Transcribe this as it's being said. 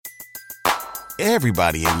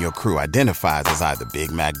Everybody in your crew identifies as either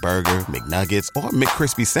Big Mac Burger, McNuggets, or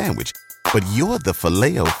McCrispy Sandwich. But you're the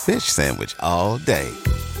Filet-O-Fish Sandwich all day.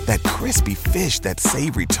 That crispy fish, that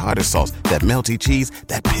savory tartar sauce, that melty cheese,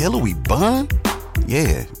 that pillowy bun.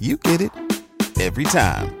 Yeah, you get it. Every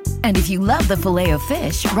time. And if you love the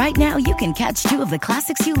Filet-O-Fish, right now you can catch two of the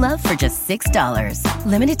classics you love for just $6.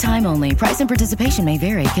 Limited time only. Price and participation may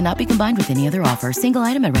vary. Cannot be combined with any other offer. Single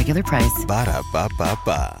item at regular price.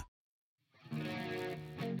 Ba-da-ba-ba-ba.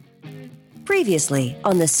 Previously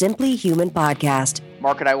on the Simply Human podcast.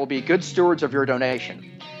 Mark and I will be good stewards of your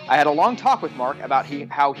donation. I had a long talk with Mark about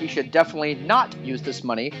how he should definitely not use this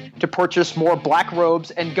money to purchase more black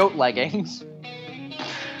robes and goat leggings.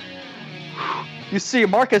 You see,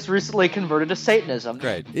 Mark has recently converted to Satanism.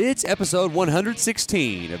 Great. It's episode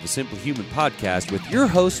 116 of the Simply Human podcast with your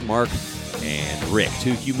hosts, Mark and Rick.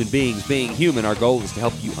 Two human beings being human. Our goal is to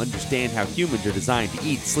help you understand how humans are designed to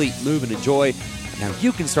eat, sleep, move, and enjoy. Now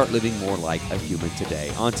you can start living more like a human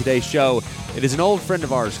today. On today's show, it is an old friend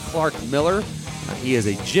of ours, Clark Miller. He is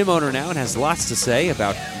a gym owner now and has lots to say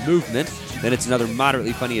about movement. Then it's another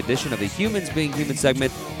moderately funny edition of the Humans Being Human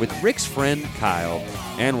segment with Rick's friend, Kyle.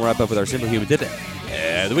 And we're up with our Simple Human Tip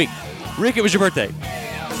of the week. Rick, it was your birthday.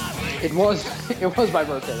 It was my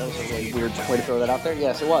birthday. That was a really weird way to throw that out there.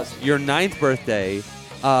 Yes, it was. Your 9th birthday.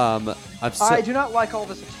 I do not like all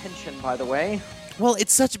this attention, by the way. Well,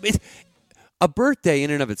 a birthday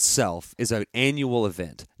in and of itself is an annual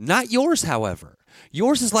event. Not yours, however.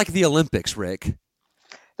 Yours is like the Olympics, Rick.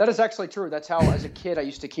 That is actually true. That's how, as a kid, I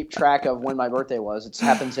used to keep track of when my birthday was. It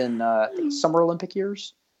happens in Summer Olympic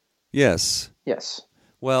years. Yes. Yes.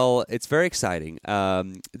 Well, it's very exciting. I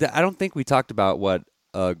don't think we talked about what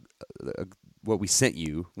we sent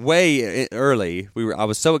you way early. I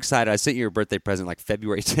was so excited. I sent you your birthday present like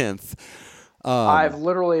February 10th. I've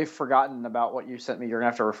literally forgotten about what you sent me. You're going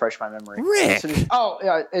to have to refresh my memory. Rick!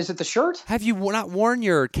 Is it the shirt? Have you not worn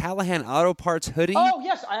your Callahan Auto Parts hoodie? Oh,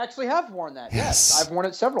 yes. I actually have worn that. Yes. I've worn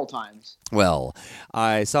it several times. Well,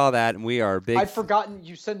 I saw that, and we are big... I'd forgotten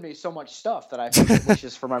you send me so much stuff that I have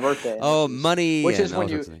wishes for my birthday. Money. Which is when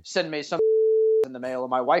you send me some in the mail,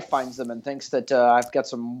 and my wife finds them and thinks that I've got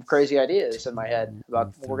some crazy ideas in my head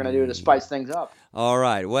about what we're going to do to spice things up. All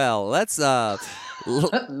right. Well, let's... not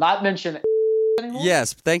mention... anymore?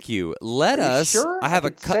 Yes, thank you. Sure? I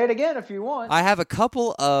can say it again if you want. I have a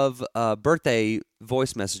couple of birthday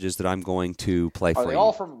voice messages that I'm going to play for you. Are they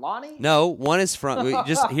all from Lonnie? No, one is from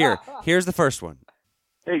Here's the first one.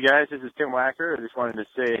 Hey guys, this is Tim Wacker. I just wanted to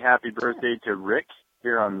say happy birthday to Rick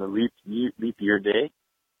here on the leap year day.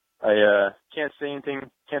 I can't think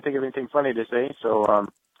of anything funny to say, so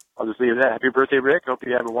I'll just leave it at that. Happy birthday, Rick. Hope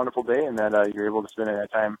you have a wonderful day and that you're able to spend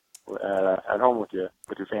that time at home with your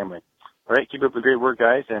family. All right, keep up the great work,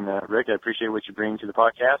 guys. And Rick, I appreciate what you bring to the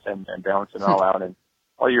podcast and balancing it all out and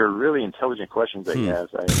all your really intelligent questions that you have.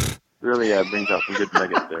 I really brings out some good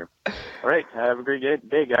nuggets there. All right, have a great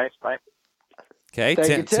day, guys. Bye. Okay,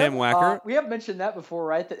 Tim Wacker. We have mentioned that before,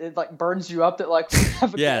 right? That it like burns you up that like we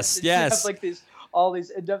have a yes. You have like all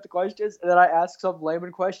these in-depth questions, and then I ask some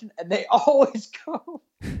layman question, and they always go.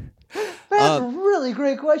 That's a really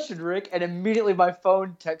great question, Rick. And immediately my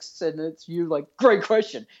phone texts and it's you like, great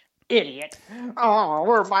question. Idiot. Oh,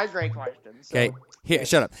 where are my great questions? So, okay, here,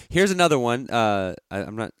 shut up. Here's another one.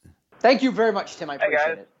 I'm not... Thank you very much, Tim. I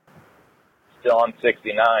appreciate it. Still on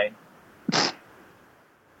 69. I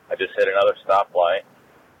just hit another stoplight.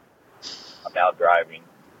 I'm now driving.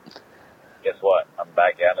 Guess what? I'm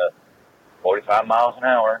back at 45 miles an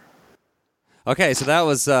hour. Okay, so that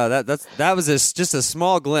was that was just a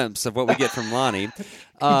small glimpse of what we get from Lonnie. He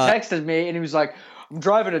texted me and he was like, I'm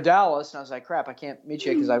driving to Dallas, and I was like, crap, I can't meet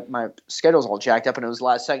you because my schedule's all jacked up, and it was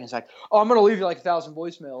last second. He's like, I'm going to leave you like 1,000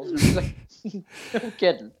 voicemails. And I was like, no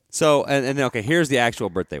kidding. So, and then, okay, here's the actual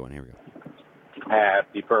birthday one. Here we go.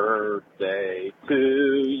 Happy birthday to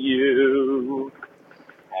you.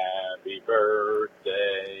 Happy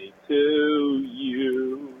birthday to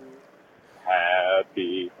you.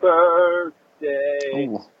 Happy birthday,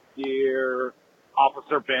 dear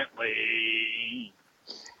Officer Bentley.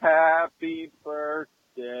 Happy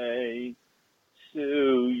birthday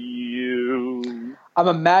to you. I'm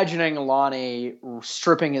imagining Lonnie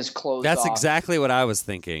stripping his clothes That's off. exactly what I was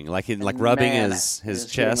thinking. Like rubbing his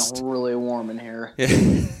chest. It's really warm in here.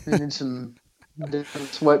 I need some different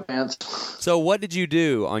sweatpants. So what did you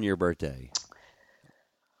do on your birthday?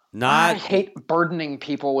 I hate burdening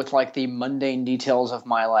people with like the mundane details of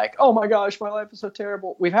my like, oh my gosh, my life is so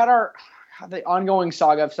terrible. We've had the ongoing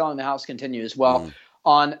saga of selling the house continues. Well,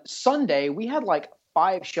 on Sunday, we had like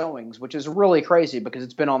 5 showings, which is really crazy because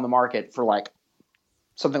it's been on the market for like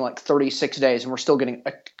something like 36 days, and we're still getting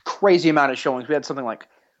a crazy amount of showings. We had something like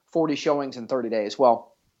 40 showings in 30 days.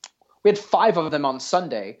 Well, we had 5 of them on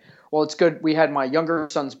Sunday. Well, it's good. We had my younger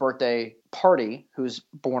son's birthday party, who's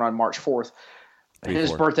born on March 4th.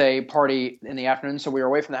 His birthday party in the afternoon, so we were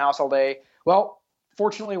away from the house all day. Well,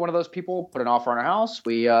 fortunately, one of those people put an offer on our house.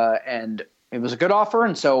 And it was a good offer,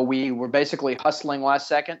 and so we were basically hustling last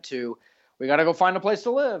second we got to go find a place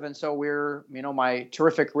to live. And so we're, my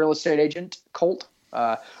terrific real estate agent, Colt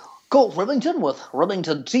Rivington with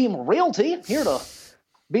Rivington Team Realty, here to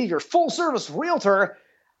be your full-service realtor.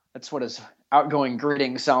 That's what his outgoing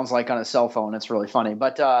greeting sounds like on a cell phone. It's really funny.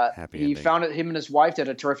 But he found it. Him and his wife did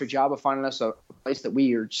a terrific job of finding us a place that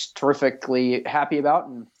we are just terrifically happy about,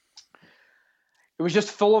 and it was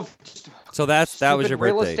just full of that was your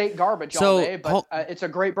birthday. Real estate garbage all day. But it's a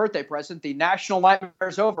great birthday present. The national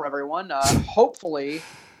nightmare's over, everyone. Hopefully,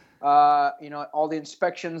 all the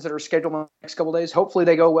inspections that are scheduled in the next couple of days, hopefully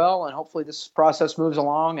they go well, and hopefully this process moves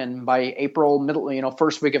along. And by April,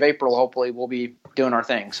 first week of April, hopefully we'll be doing our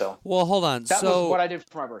thing. So, well, hold on. That was what I did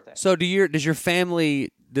for my birthday. So, does your family,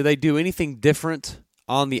 do they do anything different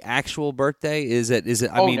on the actual birthday? Is it?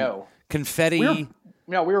 No. Confetti.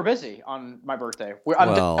 We were busy on my birthday.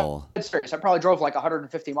 I'm serious. I probably drove like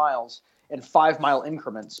 150 miles in 5-mile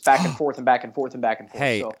increments, back and forth and back and forth and back and forth.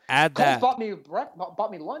 Hey, so add that. Colt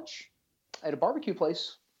bought me lunch at a barbecue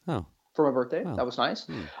place for my birthday. Oh. That was nice.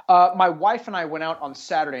 My wife and I went out on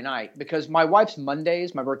Saturday night because my wife's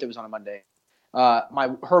Mondays, my birthday was on a Monday.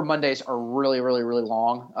 Her Mondays are really, really, really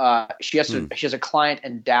long. She has a client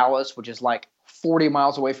in Dallas, which is like 40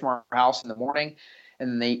 miles away from our house in the morning. And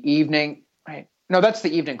in the evening, no, that's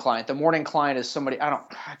the evening client. The morning client is somebody I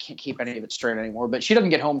can't keep any of it straight anymore. But she doesn't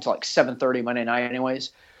get home till like 7:30 Monday night,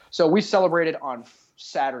 anyways. So we celebrated on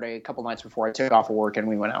Saturday, a couple nights before I took off of work, and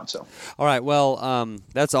we went out. So, all right, well,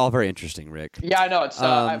 that's all very interesting, Rick. Yeah, I know. It's.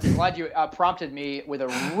 I'm glad you prompted me with a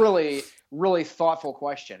really, really thoughtful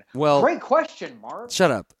question. Well, great question, Mark.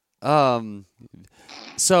 Shut up.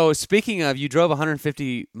 So speaking of, you drove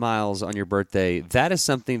 150 miles on your birthday. That is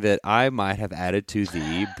something that I might have added to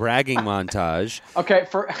the bragging montage. Okay,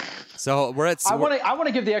 so we're at. I want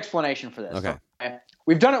to give the explanation for this. Okay.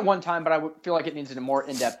 We've done it one time, but I feel like it needs a more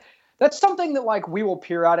in depth. That's something that we will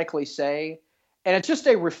periodically say, and it's just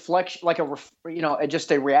a reflection,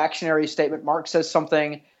 just a reactionary statement. Mark says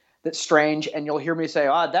something that's strange, and you'll hear me say,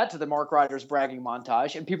 that to the Mark Riders bragging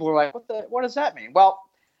montage, and people are like, what does that mean? Well,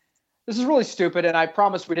 this is really stupid, and I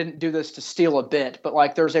promise we didn't do this to steal a bit,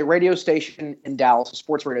 but there's a radio station in Dallas, a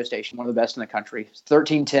sports radio station, one of the best in the country,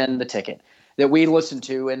 1310 The Ticket, that we listen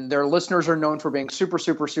to, and their listeners are known for being super,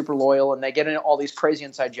 super, super loyal, and they get into all these crazy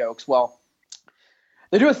inside jokes. Well,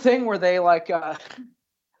 they do a thing where they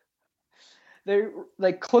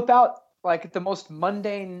they clip out the most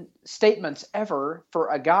mundane statements ever for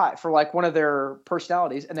a guy, for one of their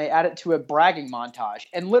personalities, and they add it to a bragging montage.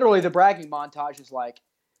 And literally the bragging montage is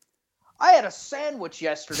I had a sandwich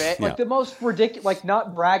yesterday, the most ridiculous,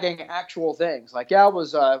 not bragging actual things. I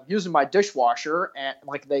was using my dishwasher, and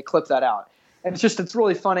they clip that out. And it's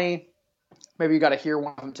really funny. Maybe you got to hear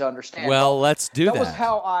one of them to understand. Well, let's do that. That was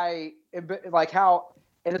how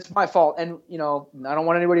and it's my fault. And, I don't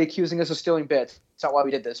want anybody accusing us of stealing bits. That's not why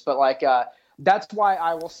we did this. But that's why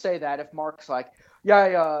I will say that if Mark's I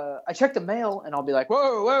checked the mail, and I'll be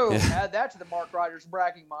whoa, add that to the Mark Riders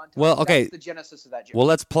bragging montage. Well, okay. That's the genesis of that joke. Well,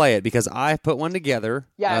 let's play it, because I put one together.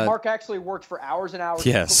 Yeah, Mark actually worked for hours and hours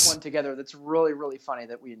to put one together that's really, really funny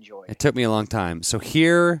that we enjoy. It took me a long time. So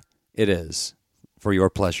here it is for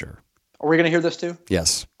your pleasure. Are we going to hear this too?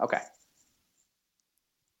 Yes. Okay.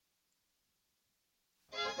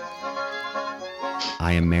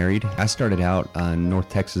 I am married. I started out in North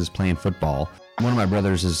Texas playing football. One of my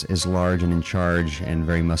brothers is large and in charge and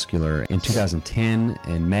very muscular. In 2010,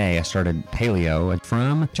 in May, I started paleo.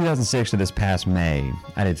 From 2006 to this past May,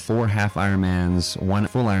 I did 4 half Ironmans, 1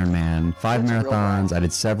 full Ironman, 5 marathons. I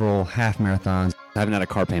did several half marathons. I haven't had a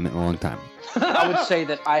car payment in a long time. I would say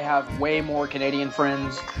that I have way more Canadian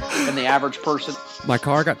friends than the average person. My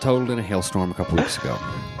car got totaled in a hailstorm a couple weeks ago.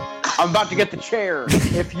 I'm about to get the chair.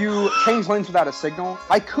 If you change lanes without a signal,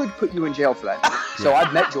 I could put you in jail for that. So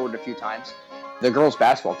I've met Jordan a few times. The girls'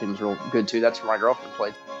 basketball team's real good, too. That's where my girlfriend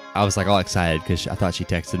played. I was all excited because I thought she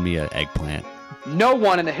texted me an eggplant. No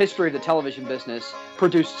one in the history of the television business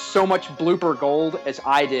produced so much blooper gold as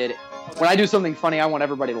I did. When I do something funny, I want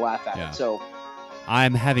everybody to laugh at it. So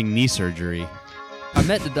I'm having knee surgery. I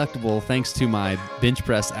met Deductible thanks to my bench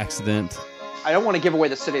press accident. I don't want to give away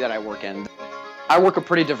the city that I work in. I work a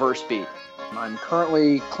pretty diverse beat. I'm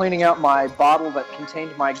currently cleaning out my bottle that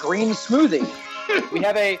contained my green smoothie. We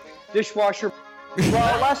have a dishwasher.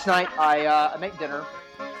 Well, last night I make dinner,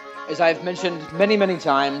 As I've mentioned many, many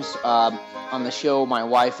times on the show, my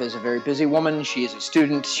wife is a very busy woman. She is a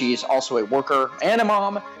student. She's also a worker and a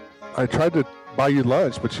mom. I tried to buy you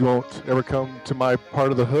lunch, but you won't ever come to my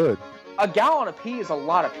part of the hood. A gallon of pee is a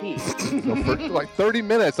lot of pee. So for like 30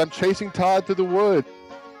 minutes, I'm chasing Todd through the wood.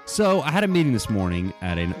 So I had a meeting this morning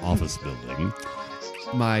at an office building.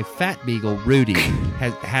 My fat beagle, Rudy,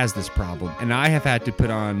 has this problem, and I have had to put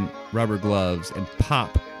on rubber gloves and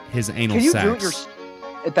pop his anal Can you sacs. do it yourself?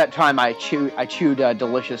 At that time, I chewed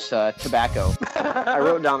delicious tobacco. I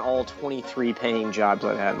wrote down all 23 paying jobs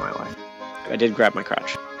I've had in my life. I did grab my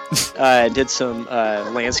crotch. I did some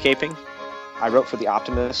landscaping. I wrote for The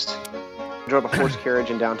Optimist. Drove a horse carriage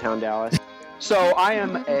in downtown Dallas. So I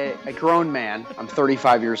am a grown man. I'm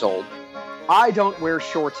 35 years old. I don't wear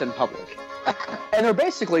shorts in public. And they're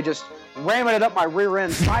basically just ramming it up my rear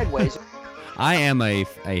end sideways. I am a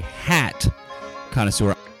hat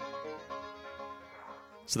connoisseur.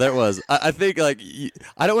 So there it was. I think, like,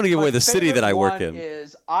 I don't want to give away the city that I work in.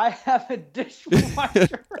 Is I have a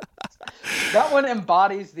dishwasher. That one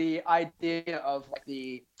embodies the idea of like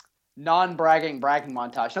the non-bragging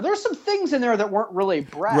montage. Now there's some things in there that weren't really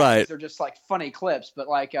brags. Right. They're just like funny clips. But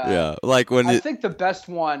like, yeah, like when I think the best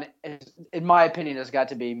one, in my opinion, has got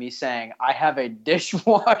to be me saying I have a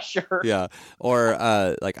dishwasher. Yeah, or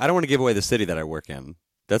like I don't want to give away the city that I work in.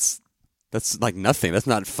 That's like nothing. That's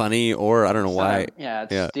not funny, or I don't know why.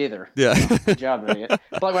 It's either. Yeah. Good job doing it.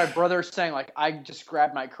 But like my brother's saying, like I just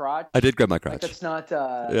grabbed my crotch. I did grab my crotch. Like, that's not.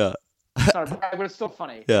 Yeah. It's not a brag, but it's still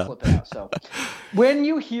funny. Yeah. Flip it out. So when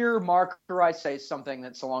you hear Mark or I say something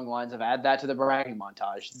that's along the lines of add that to the bragging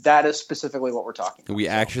montage, that is specifically what we're talking about. We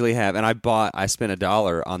actually have, and I spent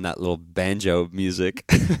 $1 on that little banjo music.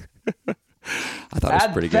 I thought it was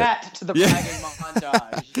pretty good. Add that to the bragging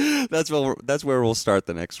montage. That's where we'll start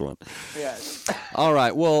the next one. Yes. All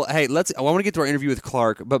right. Well, hey, I want to get to our interview with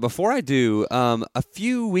Clark, but before I do, a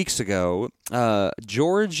few weeks ago,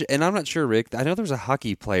 George, and I'm not sure, Rick, I know there was a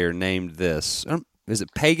hockey player named this. Is it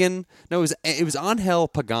Pagan? No, it was Angel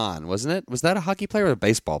Pagan, wasn't it? Was that a hockey player or a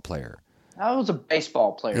baseball player? That was a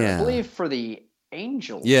baseball player, Yeah. I believe, for the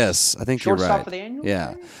Angels. Yes, I think you're right. Shortstop for the Angels.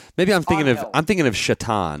 Yeah, maybe? maybe I'm thinking Angel. of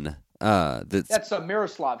Shatan. That's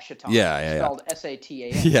Miroslav Shatan. Yeah. Spelled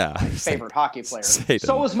S-A-T-A-N. Yeah. My favorite hockey player. Satan.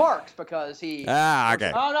 So was Mark, because he.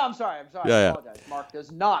 Okay. Oh no, I'm sorry. Yeah, I apologize. Mark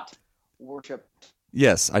does not worship.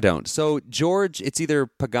 Yes, I don't. So George, it's either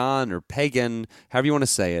Pagan or Pagan, however you want to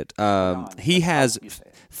say it. He has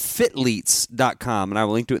fitleets.com, and I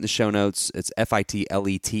will link to it in the show notes. It's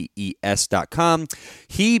fitletes.com.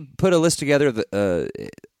 He put a list together of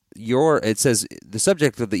it says the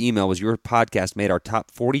subject of the email was your podcast made our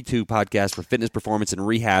top 42 podcasts for fitness, performance, and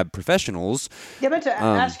rehab professionals. Yeah, I meant to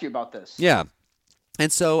ask you about this. Yeah. And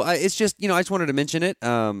so it's just, I just wanted to mention it,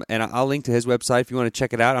 and I'll link to his website if you want to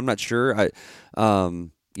check it out. I'm not sure,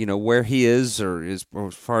 where he is or as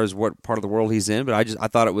far as what part of the world he's in, but I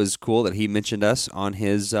thought it was cool that he mentioned us on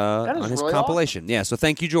his really compilation. Awesome. Yeah, so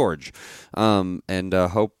thank you, George, and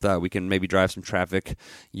hope that we can maybe drive some traffic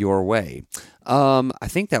your way. I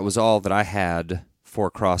think that was all that I had for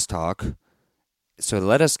Crosstalk. So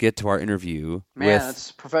let us get to our interview with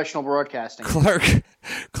that's professional broadcasting.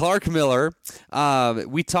 Clark Miller.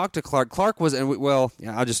 We talked to Clark. Clark was, I'll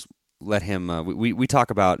just let him. We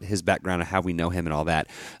talk about his background and how we know him and all that.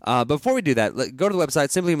 But before we do that, go to the website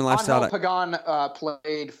simplyhumanlifestyle. Angel Pagan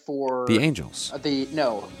played for the Angels. The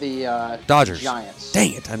Dodgers. Giants.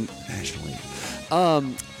 Dang it! I'm National League.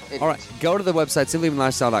 All right, go to the website,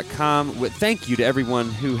 simplyhumanlifestyle.com. Thank you to everyone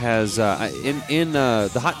who has, in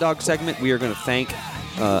the hot dog segment, we are going to thank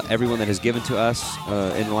everyone that has given to us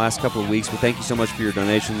in the last couple of weeks. But thank you so much for your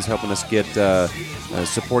donations, helping us get,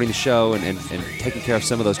 supporting the show and taking care of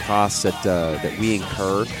some of those costs that we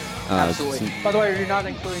incur. Absolutely. By the way, you're not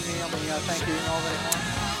including me on the thank you email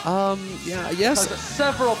anymore? Yes. Because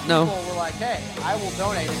several people were like, hey, I will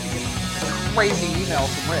donate if you get crazy email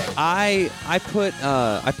from Rick. I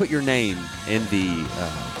put your name in the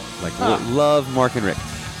love Mark and Rick.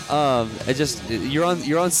 You're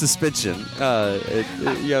on suspension.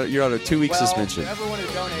 You're on a 2-week suspension. Everyone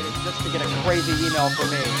who donated just to get a crazy email from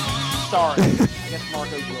me. Sorry. I guess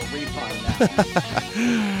Marco will refund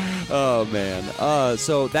that. Oh man.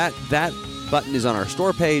 So that button is on our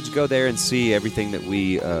store page. Go there and see everything that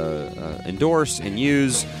we endorse and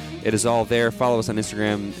use. It is all there. Follow us on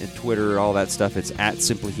Instagram and Twitter, all that stuff. It's at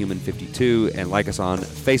simplyhuman52, and like us on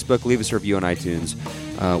Facebook. Leave us a review on iTunes.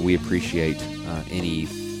 We appreciate any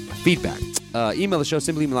feedback. Email the show,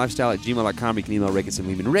 simplyhumanlifestyle@gmail.com. You can email Rick at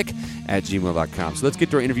simplyhumanrick@gmail.com. So let's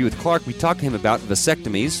get to our interview with Clark. We talked to him about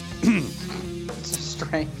vasectomies.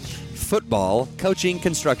 Strange. Football, coaching,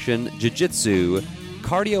 construction, jiu-jitsu,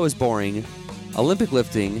 cardio is boring, Olympic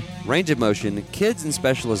lifting, range of motion, kids and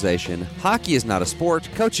specialization, hockey is not a sport,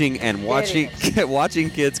 coaching, and watching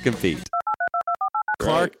kids compete.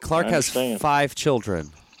 Clark has 5 children.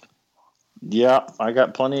 Yeah, I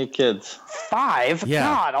got plenty of kids. 5? Yeah.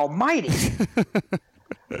 God almighty.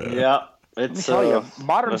 Yeah. Let me tell you,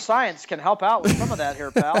 modern science can help out with some of that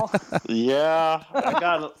here, pal. Yeah, I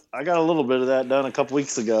got a little bit of that done a couple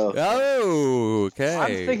weeks ago. Oh, okay.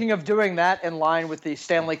 I'm thinking of doing that in line with the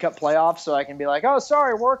Stanley Cup playoffs, so I can be like, "Oh,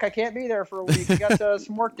 sorry, work, I can't be there for a week. We got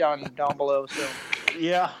some work down below." So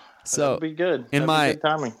yeah, so that'd be good. In That'd be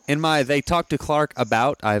good timing. they talked to Clark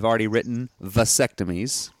about. I've already written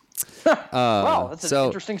vasectomies. Wow, that's an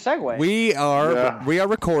interesting segue. We are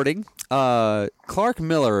recording. Clark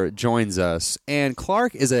Miller joins us, and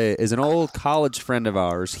Clark is an old college friend of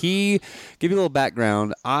ours. Give you a little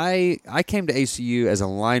background. I came to ACU as a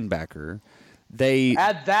linebacker. They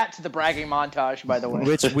add that to the bragging montage, by the way,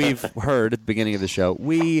 which we've heard at the beginning of the show.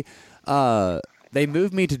 They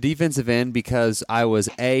moved me to defensive end because I was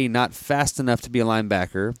A, not fast enough to be a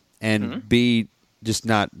linebacker, and B, just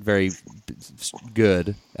not very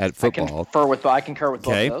good at football. I concur with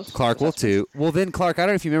both of those. Clark will too. Well, then, Clark, I don't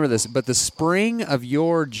know if you remember this, but the spring of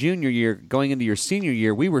your junior year, going into your senior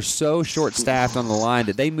year, we were so short-staffed on the line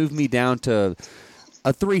that they moved me down to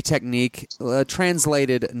a 3 technique,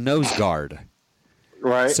 translated nose guard.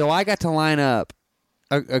 Right. So I got to line up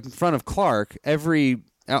in front of Clark every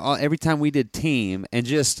time we did team, and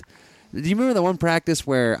just. Do you remember the one practice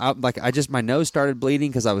where my nose started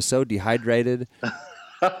bleeding because I was so dehydrated? I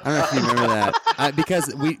don't know if you remember that.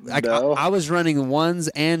 Because I was running 1s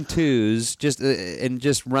and 2s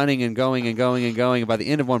just running and going and going and going. And by the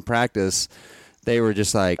end of one practice, they were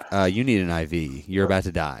just like, "You need an IV. You're about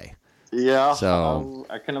to die." Yeah. So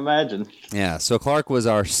I can imagine. Yeah. So Clark was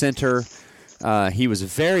our center. He was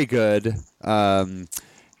very good.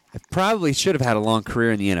 Probably should have had a long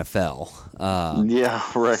career in the NFL. Yeah,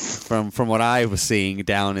 right. From what I was seeing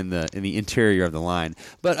down in the interior of the line,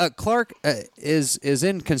 but Clark is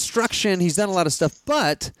in construction. He's done a lot of stuff,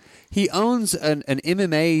 but he owns an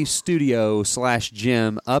MMA studio /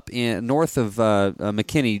 gym up in north of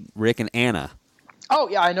McKinney, Rick and Anna. Oh,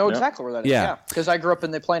 yeah, I know exactly where that is. Yeah, because I grew up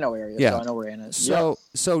in the Plano area, yeah. So I know where Anna is. So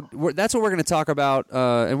that's what we're going to talk about,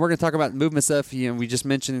 and we're going to talk about movement stuff. We just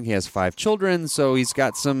mentioned he has 5 children, so he's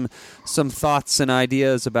got some thoughts and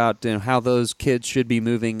ideas about how those kids should be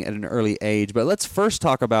moving at an early age. But let's first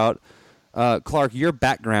talk about, Clark, your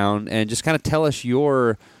background, and just kind of tell us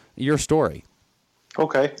your story.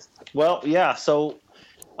 Okay. Well, yeah, so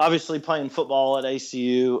obviously playing football at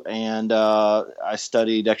ACU, and I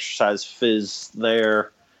studied exercise phys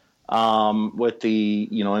there with the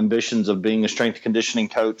ambitions of being a strength and conditioning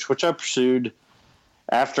coach, which I pursued.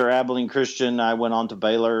 After Abilene Christian, I went on to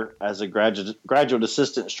Baylor as a graduate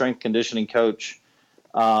assistant strength conditioning coach.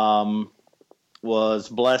 Was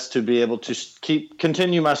blessed to be able to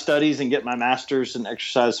continue my studies and get my master's in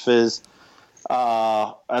exercise phys,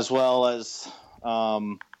 as well as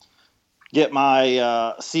get my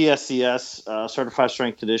CSCS, Certified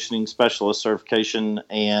Strength Conditioning Specialist certification,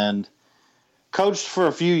 and coached for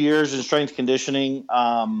a few years in strength conditioning.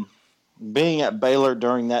 Being at Baylor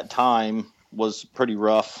during that time was pretty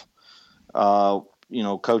rough,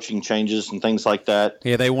 coaching changes and things like that.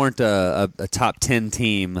 Yeah, they weren't a top 10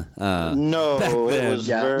 team. No, it was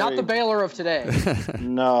not the Baylor of today.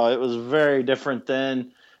 No, it was very different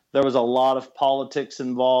then. There was a lot of politics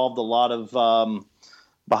involved, a lot of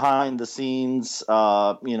behind the scenes,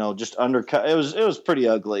 just undercut. It was pretty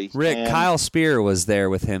ugly. Rick, Kyle Spear was there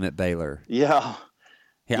with him at Baylor. Yeah.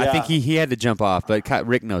 I think he had to jump off, but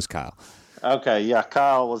Rick knows Kyle. Okay, yeah,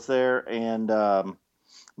 Kyle was there, and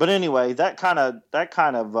but anyway, that kind of,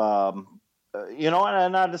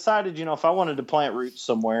 and I decided, if I wanted to plant roots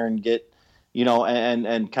somewhere and get,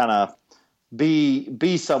 and kind of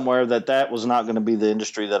be somewhere that was not going to be the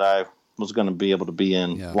industry that I was going to be able to be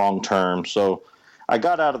in long term. So I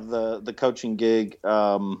got out of the coaching gig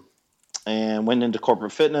and went into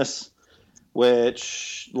corporate fitness,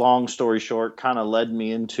 which, long story short, kind of led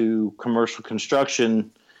me into commercial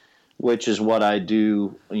construction, which is what I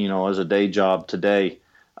do, as a day job today.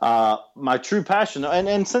 My true passion,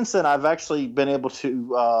 and since then I've actually been able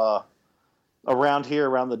to, around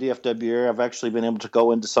the DFW area, I've actually been able to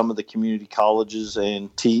go into some of the community colleges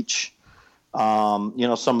and teach,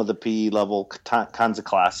 some of the PE level kinds of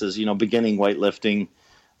classes, beginning weightlifting,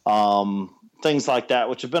 things like that,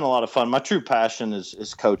 which have been a lot of fun. My true passion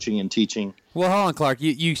is coaching and teaching. Well, hold on, Clark.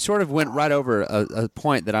 You sort of went right over a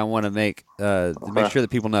point that I want to make to make sure that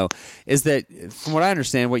people know is that, from what I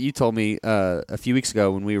understand, what you told me a few weeks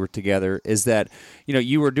ago when we were together is that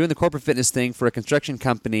you were doing the corporate fitness thing for a construction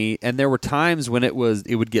company, and there were times when it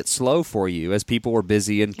would get slow for you as people were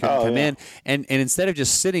busy and couldn't come in, and instead of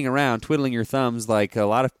just sitting around twiddling your thumbs like a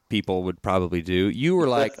lot of people would probably do, you were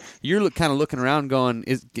like you're kind of looking around going,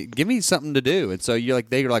 give me something to do. And so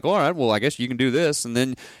they were like, all right, well, I guess you can do this. And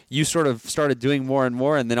then you sort of started doing more and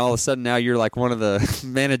more, and then all of a sudden now you're like one of the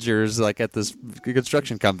managers like at this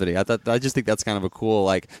construction company. I just think that's kind of a cool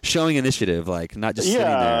like showing initiative, like not just sitting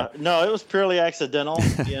there. No, it was purely accidental,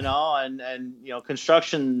 and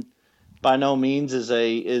construction by no means is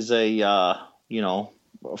a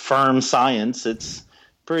firm science. It's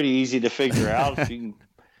pretty easy to figure out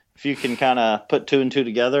if you can kind of put two and two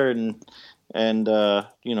together and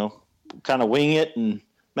kind of wing it and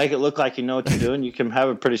make it look like you know what you're doing, you can have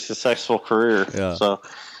a pretty successful career. Yeah. So,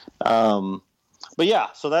 but yeah,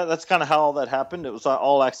 so that's kind of how all that happened. It was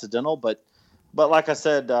all accidental, but like I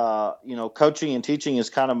said, coaching and teaching is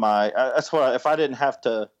kind of that's what if I didn't have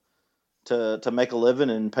to make a living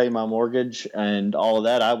and pay my mortgage and all of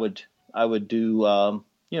that, I would do,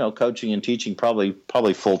 coaching and teaching probably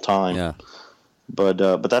full time. Yeah.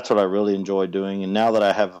 But that's what I really enjoy doing. And now that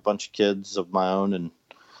I have a bunch of kids of my own and,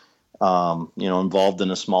 involved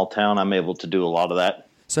in a small town, I'm able to do a lot of that.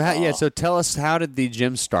 So so tell us, how did the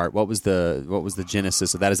gym start? What was the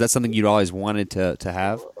genesis of that? Is that something you'd always wanted to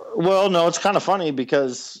have? Well, no, it's kind of funny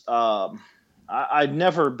because I'd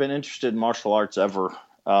never been interested in martial arts ever,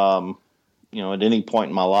 at any point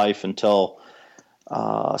in my life until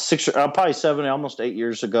probably 7, almost 8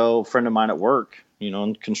 years ago. A friend of mine at work,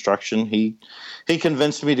 in construction, he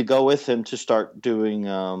convinced me to go with him to start doing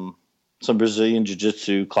some Brazilian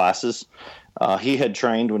jiu-jitsu classes. He had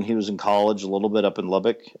trained when he was in college a little bit up in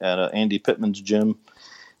Lubbock at Andy Pittman's gym,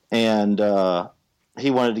 and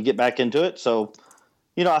he wanted to get back into it. So,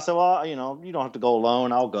 I said, well, you don't have to go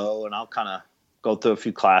alone. I'll go, and I'll kind of go through a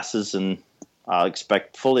few classes, and I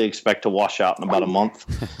fully expect to wash out in about a month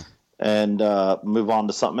and move on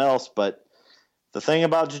to something else. But the thing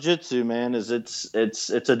about jiu-jitsu, man, is it's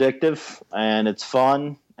addictive and it's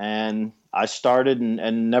fun, and I started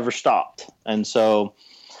and never stopped. And so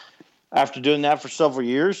after doing that for several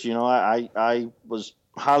years, I was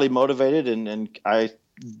highly motivated, and I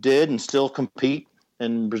did and still compete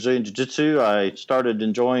in Brazilian jiu-jitsu. I started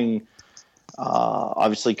enjoying,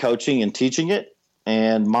 obviously, coaching and teaching it.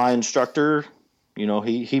 And my instructor,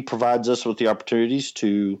 he provides us with the opportunities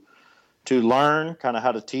to learn kind of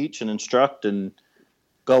how to teach and instruct and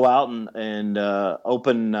go out and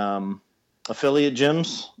open affiliate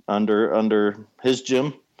gyms under his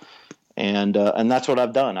gym. And that's what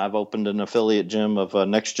I've done. I've opened an affiliate gym of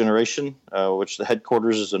Next Generation, which the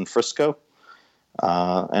headquarters is in Frisco.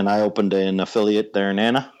 And I opened an affiliate there in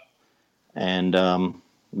Anna. And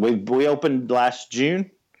we opened last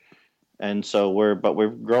June. And so we're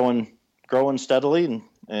growing steadily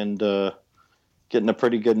and getting a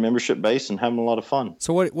pretty good membership base and having a lot of fun.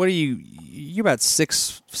 So what are you're about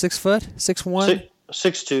 6 foot, 6'1"?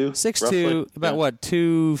 6'2". 6'2", about what,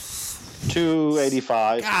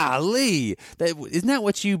 285. Golly, isn't that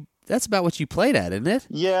what that's about what you played at, isn't it?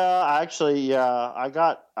 Yeah, actually,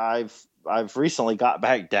 I've recently got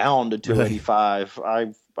back down to 285.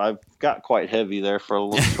 Really? I've got quite heavy there for a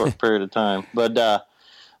little short period of time, but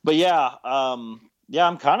yeah, I'm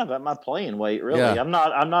kind of at my playing weight, really. Yeah. I'm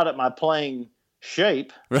not at my playing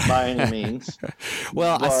shape by any means.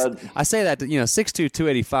 Well, I say that 6'2",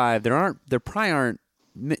 285. There probably aren't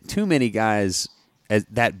too many guys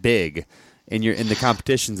that big in the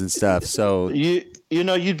competitions and stuff. So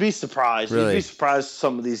you'd be surprised. Really? You'd be surprised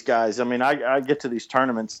some of these guys. I mean, I get to these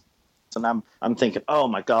tournaments and I'm thinking, oh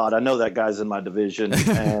my God, I know that guy's in my division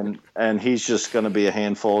and he's just going to be a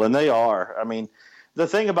handful, and they are. I mean, the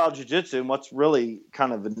thing about jiu-jitsu and what's really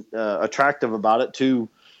kind of attractive about it to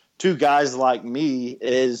guys like me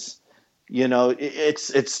is,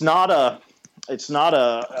 it's not a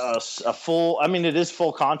full. I mean, it is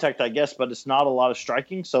full contact, I guess, but it's not a lot of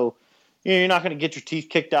striking. So, you're not going to get your teeth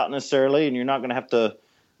kicked out necessarily, and you're not going to have to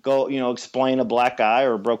go, explain a black eye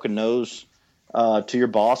or a broken nose to your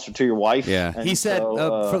boss or to your wife. Yeah, and he said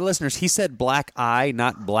for the listeners, he said black eye,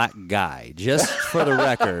 not black guy. Just for the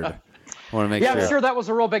record, I want to make sure. Yeah, I'm sure that was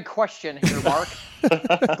a real big question here, Mark.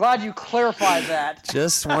 Glad you clarified that.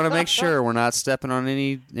 Just want to make sure we're not stepping on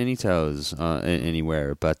any toes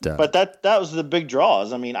anywhere. But that was the big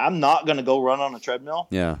draws. I mean, I'm not going to go run on a treadmill.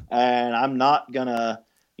 Yeah, and I'm not gonna,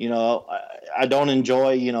 I don't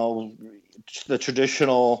enjoy, the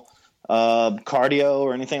traditional cardio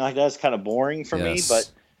or anything like that. It's kind of boring for me.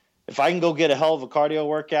 But if I can go get a hell of a cardio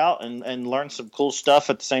workout and learn some cool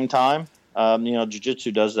stuff at the same time,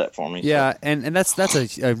 jiu-jitsu does that for me. Yeah, so. and that's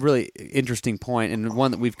a really interesting point, and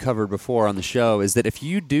one that we've covered before on the show is that if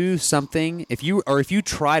you do something, if you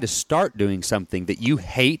try to start doing something that you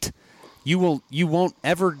hate, you won't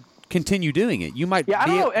ever continue doing it. You might. Yeah, I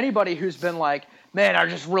don't know anybody who's been like, man, I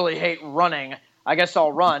just really hate running. I guess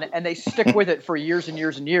I'll run, and they stick with it for years and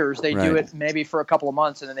years and years. They do it maybe for a couple of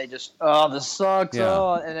months, and then they just, this sucks,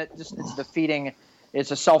 and it's defeating. It's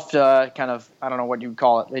a self kind of, I don't know what you would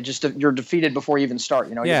call it. You're defeated before you even start.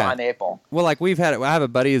 You're behind the 8 ball. Well, like I have a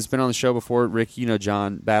buddy who's been on the show before, Rick.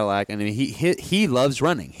 John Badalak, and he loves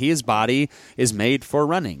running. His body is made for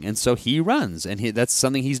running, and so he runs, and that's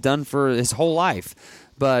something he's done for his whole life.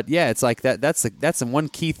 But yeah, it's like that. That's the one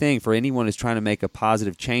key thing for anyone who's trying to make a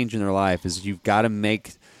positive change in their life is you've got to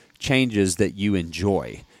make changes that you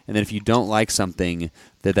enjoy, and then if you don't like something,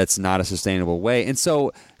 that's not a sustainable way. And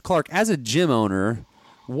so, Clark, as a gym owner,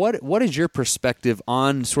 what is your perspective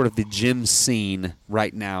on sort of the gym scene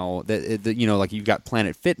right now? That like you've got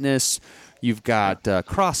Planet Fitness. You've got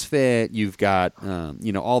CrossFit. You've got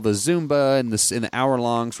all the Zumba and the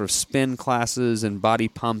hour-long sort of spin classes and body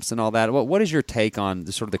pumps and all that. What is your take on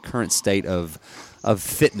the current state of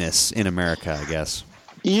fitness in America, I guess?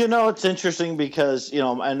 It's interesting because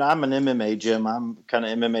and I'm an MMA gym. I'm kind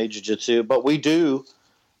of MMA jiu-jitsu, but we do.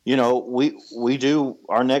 We do.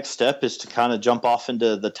 Our next step is to kind of jump off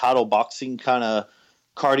into the title boxing kind of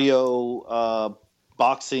cardio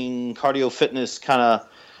boxing, cardio fitness kind of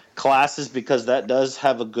classes because that does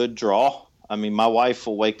have a good draw. I mean, my wife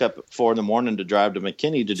will wake up at 4 a.m. to drive to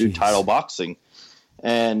McKinney to do title boxing.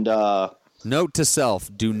 And note to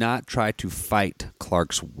self: do not try to fight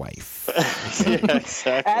Clark's wife. Yeah,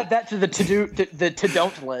 exactly. Add that to the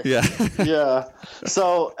to-don't list. Yeah, yeah.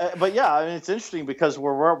 So, but yeah, I mean, it's interesting because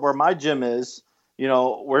where my gym is,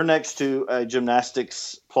 we're next to a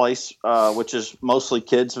gymnastics place, which is mostly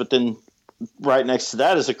kids, but then right next to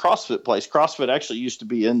that is a CrossFit place. CrossFit actually used to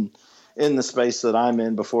be in the space that I'm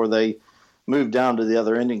in before they moved down to the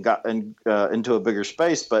other end and got into a bigger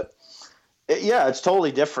space. But it's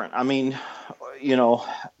totally different. I mean,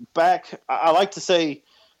 I like to say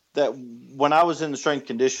that when I was in the strength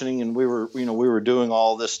conditioning and we were doing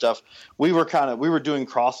all this stuff, we were doing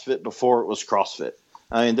CrossFit before it was CrossFit.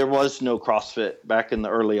 I mean, there was no CrossFit back in the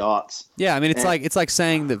early aughts. Yeah, I mean, it's like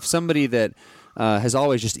saying that somebody that has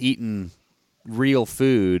always just eaten real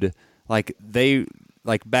food, like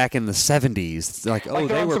back in the 70s,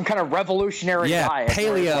 they were some kind of revolutionary diet.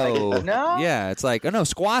 Paleo. No, it's like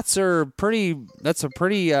squats are that's a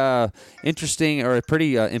pretty interesting or a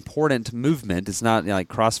pretty important movement. It's not like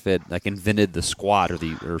CrossFit invented the squat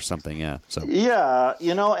or something. Yeah. So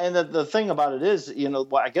and the thing about it is,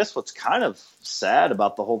 I guess what's kind of sad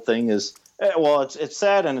about the whole thing is, it's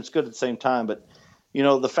sad and it's good at the same time. But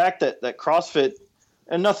the fact that CrossFit,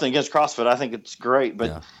 and nothing against CrossFit, I think it's great,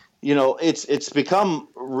 but it's become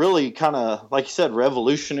really kind of, like you said,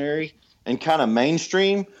 revolutionary and kind of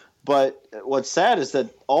mainstream. But what's sad is that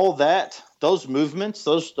those movements,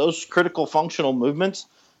 those critical functional movements,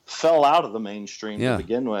 fell out of the mainstream to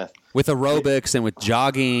begin with. With aerobics and with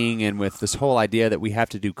jogging and with this whole idea that we have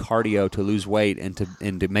to do cardio to lose weight and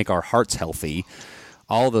to make our hearts healthy.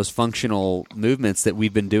 All those functional movements that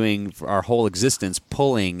we've been doing for our whole existence,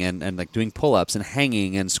 pulling and like doing pull-ups and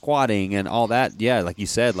hanging and squatting and all that, like you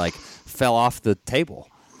said, fell off the table.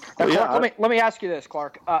 Now, Clark, let me ask you this,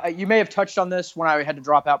 Clark. You may have touched on this when I had to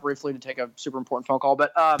drop out briefly to take a super important phone call,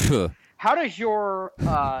 but how does your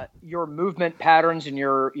movement patterns and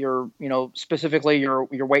your specifically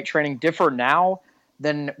your weight training differ now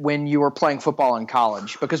than when you were playing football in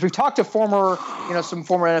college? Because we've talked to some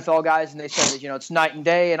former NFL guys, and they said that, it's night and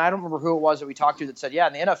day. And I don't remember who it was that we talked to that said,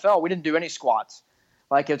 in the NFL, we didn't do any squats.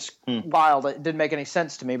 It's wild. It didn't make any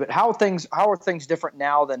sense to me. But how are things different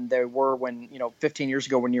now than they were when, 15 years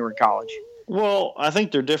ago when you were in college? Well, I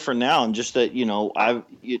think they're different now, and just that,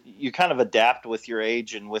 you kind of adapt with your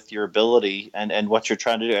age and with your ability and what you're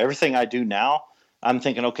trying to do. Everything I do now, I'm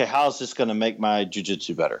thinking, okay, how is this going to make my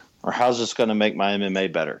jiu-jitsu better? Or how's this going to make my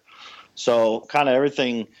MMA better? So kind of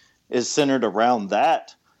everything is centered around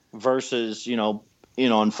that versus,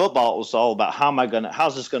 in football, it was all about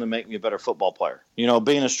how's this going to make me a better football player?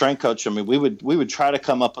 Being a strength coach, I mean, we would try to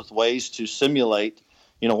come up with ways to simulate,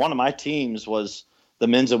 one of my teams was the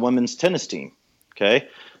men's and women's tennis team. Okay.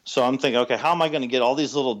 So I'm thinking, okay, how am I going to get all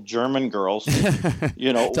these little German girls?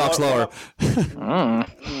 Talk slower.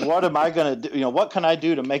 What am I going to do? What can I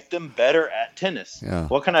do to make them better at tennis? Yeah.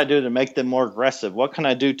 What can I do to make them more aggressive? What can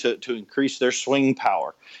I do to increase their swing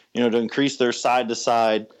power? To increase their side to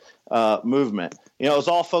side movement. It's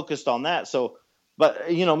all focused on that. So,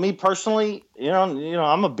 But me personally,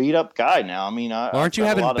 I'm a beat up guy now. I mean, aren't you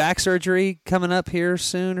having back surgery coming up here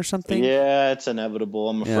soon or something? Yeah, it's inevitable.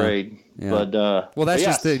 I'm afraid. Yeah. But well, that's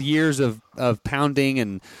just the years of pounding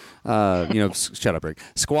and shut up, Rick.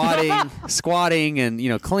 Squatting,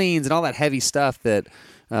 and cleans and all that heavy stuff that.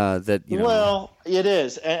 Well, it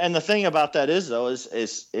is, and the thing about that is though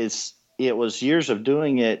is it was years of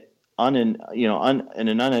doing it in an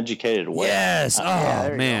uneducated way. Yes.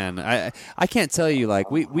 Man, I can't tell you. Like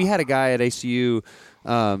we had a guy at ACU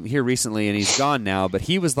here recently, and he's gone now. But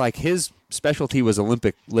he was like his specialty was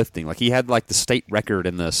Olympic lifting. Like he had like the state record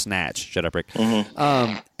in the snatch. Shut up, Rick.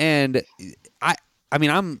 Mm-hmm. And I mean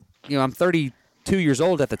I'm 32 years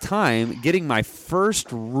old at the time, getting my first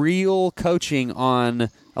real coaching on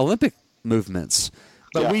Olympic movements.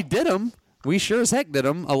 But we did them. We sure as heck did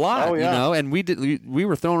them a lot, and we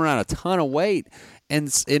were throwing around a ton of weight,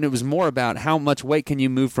 and it was more about how much weight can you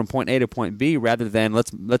move from point A to point B rather than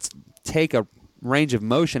let's take a range of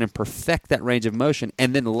motion and perfect that range of motion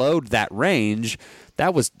and then load that range.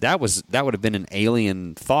 That would have been an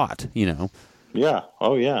alien thought, Yeah.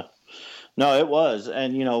 Oh yeah. No, it was.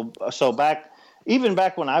 And so back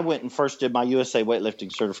when I went and first did my USA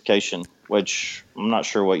weightlifting certification, which I'm not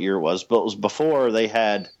sure what year it was, but it was before they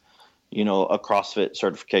had a CrossFit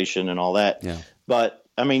certification and all that. Yeah. But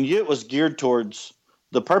I mean, it was geared towards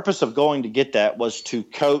the purpose of going to get that was to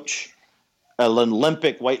coach an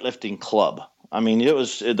Olympic weightlifting club. I mean,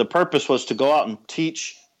 the purpose was to go out and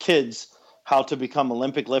teach kids how to become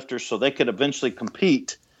Olympic lifters so they could eventually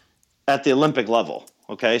compete at the Olympic level.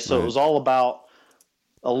 Okay. So It was all about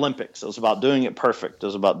Olympics. It was about doing it perfect. It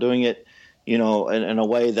was about doing it, in a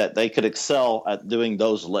way that they could excel at doing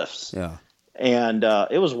those lifts. Yeah. And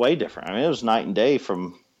it was way different. I mean, it was night and day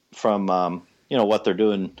from what they're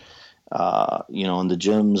doing, in the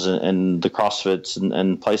gyms and the CrossFits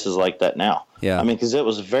and places like that now. Yeah. I mean, because it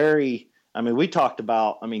was we talked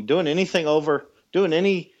about, doing any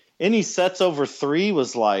sets over 3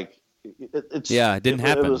 was like, it didn't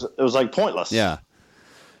happen. It was like pointless. Yeah.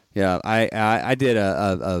 Yeah. I did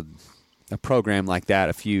a program like that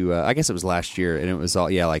a few I guess it was last year, and it was all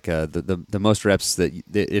the most reps that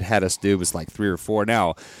it had us do was like 3 or 4.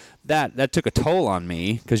 Now that took a toll on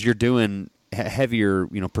me because you're doing heavier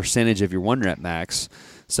percentage of your 1 rep max,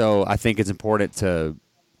 so I think it's important to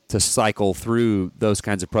cycle through those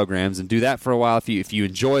kinds of programs and do that for a while. If you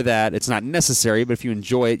enjoy that, it's not necessary, but if you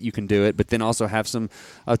enjoy it, you can do it. But then also have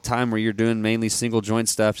a time where you're doing mainly single joint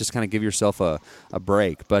stuff. Just kind of give yourself a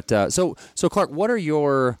break. But so Clark, what are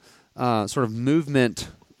your sort of movement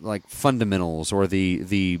like fundamentals, or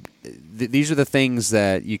these are the things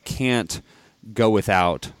that you can't go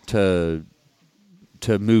without to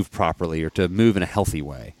move properly or to move in a healthy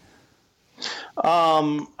way?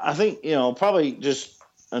 I think probably just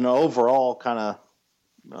an overall kind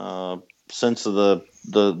of sense of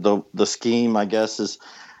the scheme, I guess, is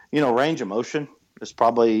range of motion is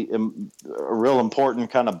probably a real important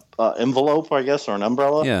kind of envelope, I guess, or an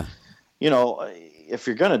umbrella. Yeah. If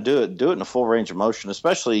you're going to do it in a full range of motion,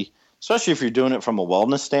 especially if you're doing it from a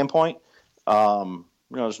wellness standpoint.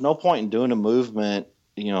 There's no point in doing a movement,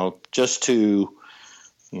 just to,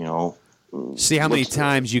 see how many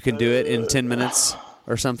times you can do it in 10 minutes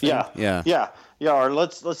or something. Yeah. Or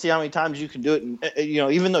let's see how many times you can do it. And,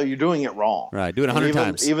 even though you're doing it wrong. Right. Do it 100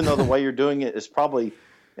 times. Even though the way you're doing it is probably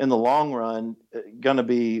in the long run going to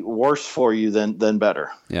be worse for you than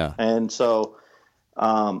better. Yeah. And so,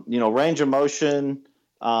 range of motion,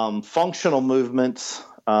 functional movements,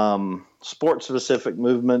 sport specific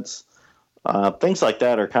movements, things like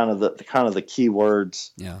that are kind of the key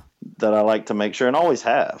words that I like to make sure, and always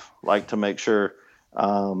have like to make sure,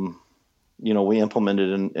 we implement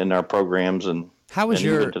it in our programs. And how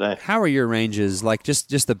are your ranges? Like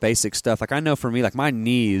just the basic stuff. Like I know for me, like my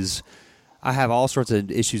knees, I have all sorts of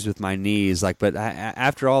issues with my knees. Like, but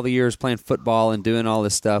after all the years playing football and doing all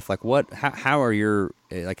this stuff, like how are your,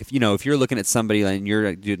 like if you're looking at somebody and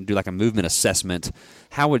you do like a movement assessment,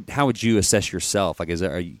 how would you assess yourself? Like,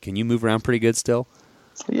 can you move around pretty good still?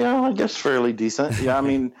 Yeah, I guess fairly decent. Yeah, I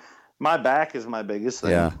mean, my back is my biggest thing.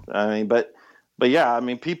 Yeah. I mean, but yeah, I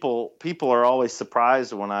mean, people are always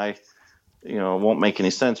surprised when I, it won't make any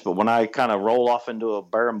sense, but when I kind of roll off into a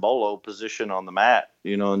berimbolo position on the mat,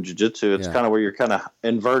 in jiu-jitsu, it's kind of where you're kind of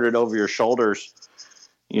inverted over your shoulders,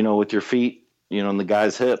 with your feet, in the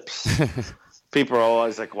guy's hips. people are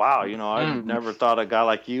always like, wow, I never thought a guy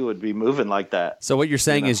like you would be moving like that. So what you're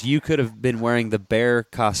saying is you could have been wearing the bear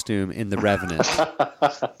costume in The Revenant.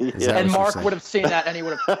 And Mark would have seen that, and he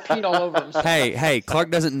would have peed all over himself. Hey,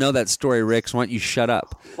 Clark doesn't know that story, Rick, so why don't you shut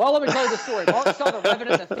up? Well, let me tell you the story. Mark saw The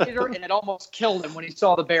Revenant in the theater, and it almost killed him when he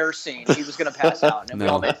saw the bear scene. He was going to pass out, and we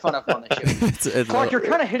all made fun of him on the show. Clark, you're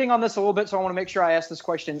kind of hitting on this a little bit, so I want to make sure I ask this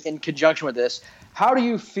question in conjunction with this. How do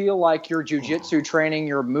you feel like your jiu-jitsu training,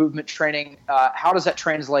 your movement training, how does that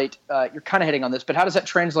translate? You're kind of hitting on this, but how does that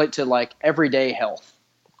translate to like everyday health?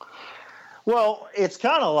 Well, it's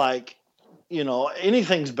kind of like,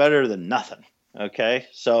 anything's better than nothing. Okay.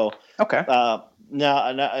 So, now,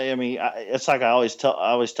 I mean, it's like I always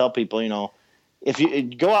tell people, if you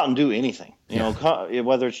go out and do anything,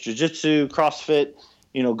 whether it's jiu-jitsu, CrossFit,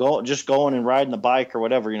 just going and riding the bike or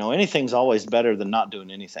whatever, anything's always better than not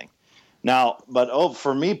doing anything. Now, but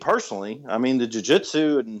for me personally, I mean, the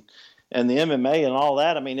jiu-jitsu and the MMA and all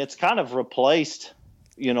that, I mean, it's kind of replaced,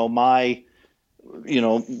 my,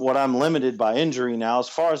 what I'm limited by injury now as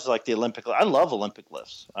far as like the Olympic. I love Olympic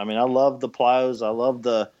lifts. I mean, I love the plyos. I love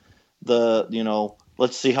the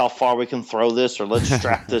let's see how far we can throw this, or let's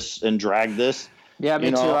strap this and drag this. Yeah,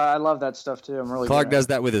 me too. I love that stuff too. I'm really Clark does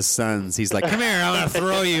that with his sons. He's like, come here, I'm going to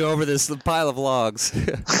throw you over this pile of logs.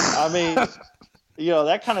 I mean,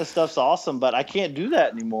 that kind of stuff's awesome, but I can't do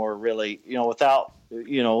that anymore really, without,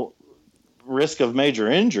 risk of major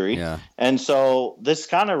injury. Yeah. And so this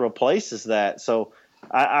kind of replaces that. So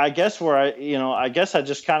I guess where I guess I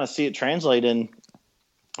just kind of see it translate in,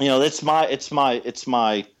 it's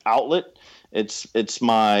my outlet. It's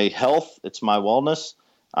my health. It's my wellness.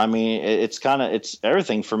 I mean, it's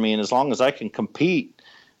everything for me. And as long as I can compete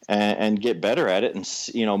and get better at it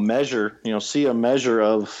and, measure, see a measure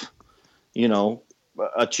of,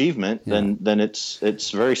 achievement, then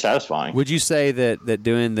it's very satisfying. Would you say that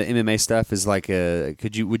doing the MMA stuff is like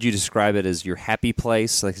would you describe it as your happy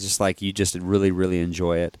place? Like, just like you just really, really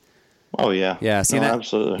enjoy it? Oh yeah. Yeah. See,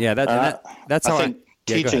 absolutely. Yeah. That's how I think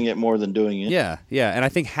teaching it more than doing it. Yeah. Yeah. And I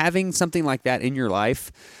think having something like that in your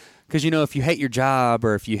life, because, if you hate your job,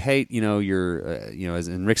 or if you hate, your, as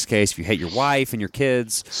in Rick's case, if you hate your wife and your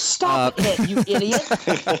kids. Stop it, you idiot.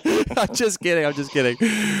 I'm just kidding.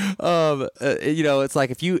 It's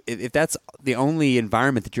like if that's the only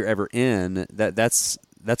environment that you're ever in, that's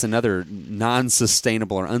another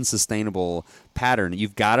non-sustainable or unsustainable pattern.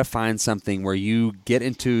 You've got to find something where you get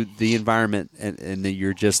into the environment and then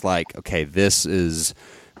you're just like, okay, this is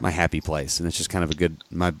my happy place, and it's just kind of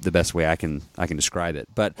the best way I can describe it.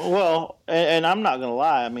 But and I'm not gonna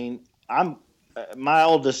lie. I mean, my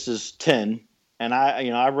oldest is 10, and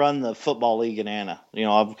I run the football league in Anna.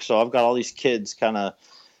 So I've got all these kids kind of,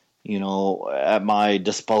 at my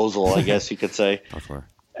disposal, I guess you could say.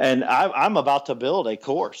 And I'm about to build a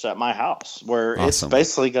course at my house where it's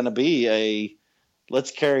basically going to be let's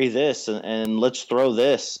carry this and let's throw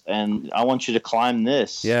this, and I want you to climb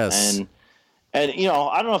this. Yes. And I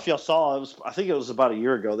don't know if y'all saw, I think it was about a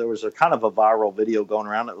year ago, there was a kind of a viral video going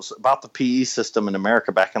around. It was about the PE system in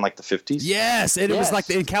America back in like the 50s. Yes, it was like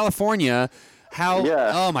in California.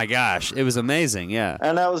 Oh my gosh, it was amazing. Yeah.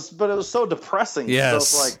 And but it was so depressing. Yes.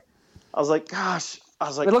 So I was like, gosh.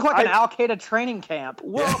 It looked like an Al-Qaeda training camp.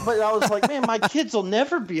 Well, but I was like, man, my kids will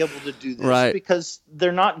never be able to do this right. because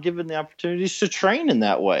they're not given the opportunities to train in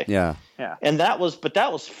that way. Yeah. Yeah. And that was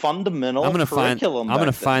fundamental curriculum. I'm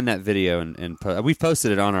gonna find that video and we've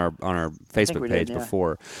posted it on our Facebook page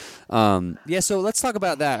before. So let's talk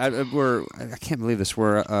about that. I can't believe this.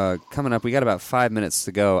 We're coming up. We got about 5 minutes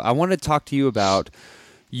to go. I wanted to talk to you about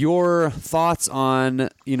your thoughts on,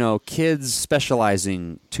 kids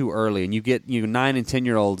specializing too early, and you get 9 and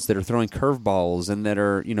 10-year-olds that are throwing curveballs and that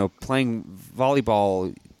are, playing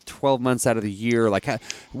volleyball 12 months out of the year. Like,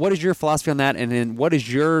 what is your philosophy on that? And then what is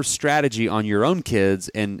your strategy on your own kids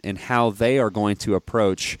and how they are going to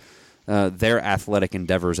approach their athletic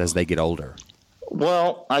endeavors as they get older?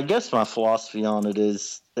 Well, I guess my philosophy on it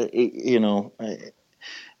is,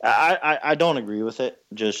 I don't agree with it.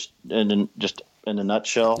 Just in a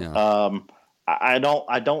nutshell. Yeah. I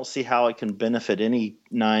don't see how it can benefit any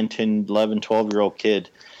 9, 10, 11, 12-year-old kid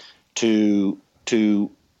to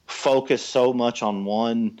focus so much on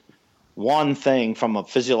one thing from a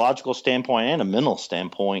physiological standpoint and a mental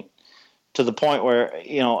standpoint, to the point where,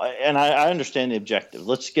 and I understand the objective.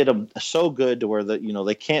 Let's get them so good to where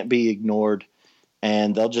they can't be ignored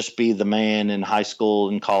and they'll just be the man in high school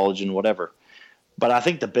and college and whatever. But I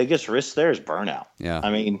think the biggest risk there is burnout. Yeah.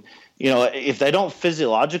 I mean, if they don't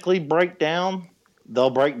physiologically break down,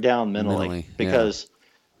 they'll break down mentally because,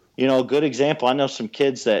 a good example, I know some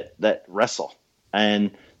kids that wrestle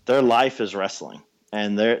and their life is wrestling.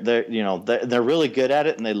 and they're really good at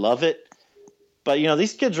it and they love it. But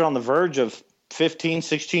these kids are on the verge of 15,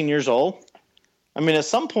 16 years old. I mean, at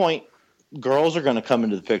some point, girls are going to come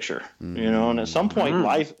into the picture, and at some point,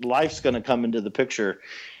 life's going to come into the picture.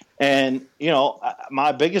 And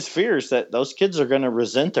my biggest fear is that those kids are going to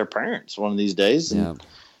resent their parents one of these days, and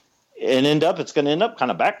it's going to end up kind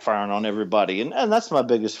of backfiring on everybody. And that's my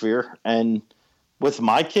biggest fear. And with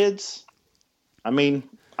my kids, I mean,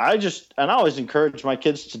 I always encourage my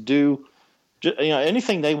kids to do,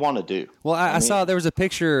 anything they want to do. Well, I saw there was a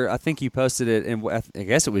picture. I think you posted it, and I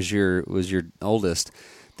guess it was your oldest.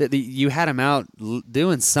 That you had him out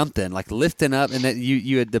doing something like lifting up, and that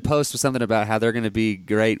you had the post was something about how they're going to be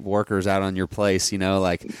great workers out on your place.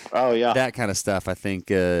 That kind of stuff. I think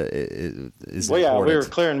is important. We were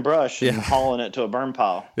clearing brush and hauling it to a burn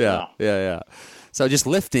pile. Yeah. So just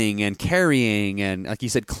lifting and carrying and, like you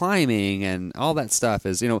said, climbing and all that stuff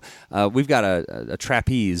is, we've got a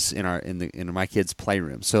trapeze in my kids'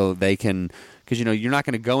 playroom, so they can, because you're not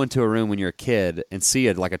going to go into a room when you're a kid and see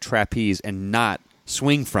it like a trapeze and not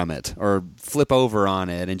swing from it or flip over on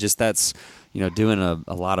it, and just that's doing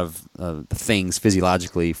a lot of things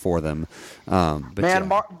physiologically for them.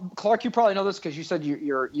 Clark, you probably know this because you said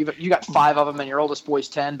you got 5 of them and your oldest boy's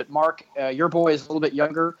 10. But Mark, your boy is a little bit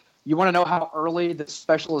younger. You want to know how early the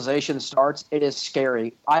specialization starts? It is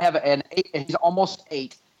scary. I have an 8. He's almost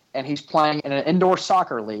 8, and he's playing in an indoor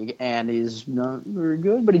soccer league, and he's not very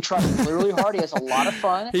good, but he tries really hard. He has a lot of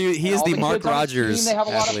fun. He is the Mark Rogers. They have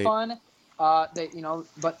a lot of fun.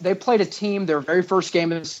 But they played a team their very first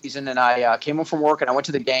game of the season, and I came home from work and I went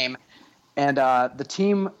to the game, and the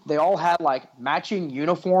team, they all had like matching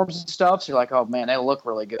uniforms and stuff. So you're like, oh man, they look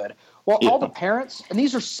really good. Well, all the parents, and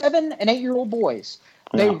these are 7 and 8-year-old boys.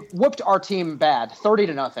 They whooped our team bad,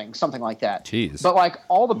 30-0, something like that. Jeez. But like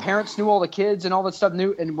all the parents knew all the kids and all that stuff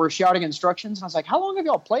knew, and were shouting instructions. And I was like, how long have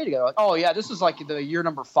y'all played together? Like, oh yeah, this is like the year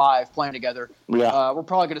number 5 playing together. Yeah. We're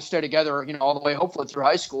probably going to stay together, all the way, hopefully through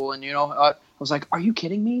high school. And I was like, are you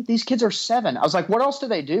kidding me? These kids are 7. I was like, what else do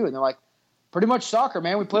they do? And they're like, pretty much soccer,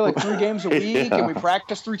 man. We play like 3 games a week, and we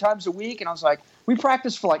practice 3 times a week. And I was like, we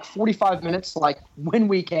practice for like 45 minutes, like when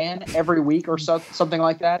we can, every week or something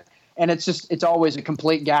like that. And it's always a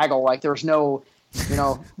complete gaggle. Like there's no,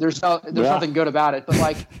 there's nothing good about it. But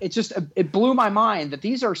like it blew my mind that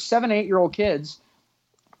these are 7, 8-year-old kids.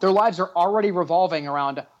 Their lives are already revolving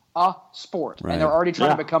around a sport, and they're already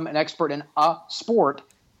trying to become an expert in a sport.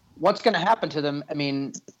 What's going to happen to them? I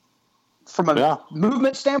mean, from a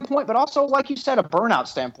movement standpoint, but also, like you said, a burnout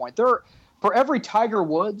standpoint. For every Tiger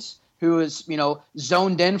Woods who is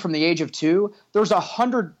zoned in from the age of 2, there's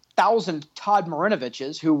 100,000 Todd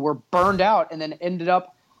Marinoviches who were burned out and then ended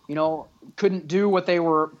up, couldn't do what they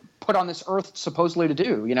were put on this earth supposedly to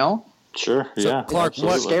do, Sure. So, Clark,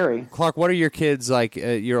 scary. Clark, what are your kids like?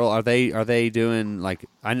 Are they doing like?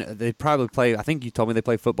 They probably play. I think you told me they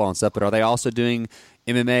play football and stuff, but are they also doing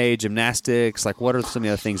MMA, gymnastics? Like, what are some of the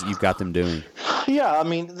other things that you've got them doing? Yeah, I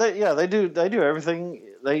mean, they do everything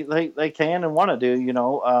they can and want to do.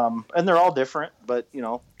 And they're all different, but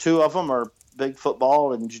 2 of them are big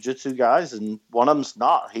football and jiu-jitsu guys, and one of them's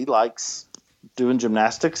not. He likes doing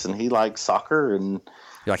gymnastics and he likes soccer, and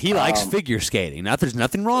he likes figure skating. There's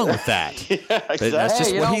nothing wrong with that. Exactly. That's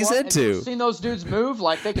just what he's into. Have you seen those dudes move?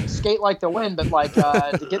 Like they can skate like the wind, but like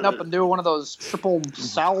getting up and doing one of those triple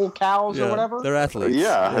sow cows or whatever. They're athletes.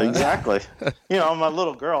 Yeah, exactly. My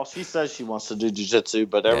little girl, she says she wants to do jiu-jitsu,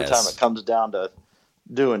 but every time it comes down to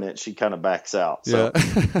doing it, she kind of backs out. So,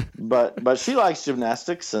 but she likes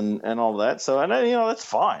gymnastics and all that. So, and that's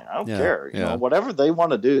fine. I don't care. Whatever they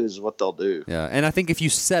want to do is what they'll do. Yeah, and I think if you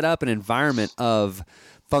set up an environment of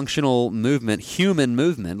functional movement, human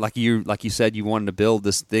movement, like you said, you wanted to build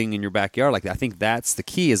this thing in your backyard. Like I think that's the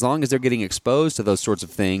key. As long as they're getting exposed to those sorts of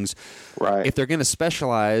things, right? If they're going to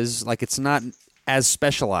specialize, like it's not as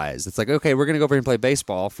specialized. It's like, okay, we're going to go over here and play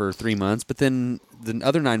baseball for 3 months, but then the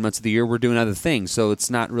other 9 months of the year we're doing other things. So it's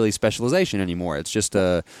not really specialization anymore. It's just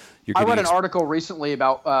I read an article recently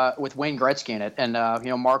about with Wayne Gretzky in it, and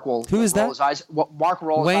Mark will who is that? Mark will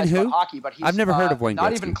roll his eyes about hockey, but he's I've never heard of Wayne Gretzky.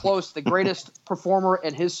 Not even close. The greatest performer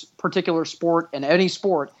in his particular sport, in any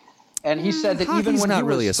sport, and he said that even when he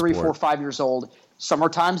was 3, 4, 5 years old,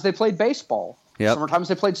 summertimes they played baseball. Yep. Summertimes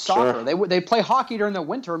they played soccer. Sure. They play hockey during the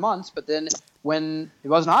winter months, but then when it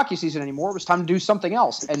wasn't hockey season anymore, it was time to do something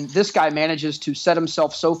else. And this guy manages to set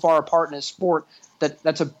himself so far apart in his sport that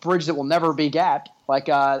that's a bridge that will never be gapped. Like,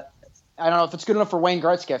 I I don't know if it's good enough for Wayne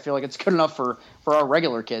Gretzky. I feel like it's good enough for our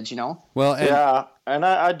regular kids, you know? Well, and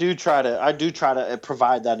I do try to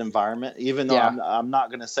provide that environment, even though I'm not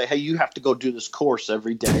going to say, hey, you have to go do this course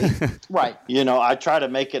every day. Right. You know, I try to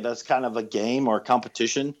make it as kind of a game or a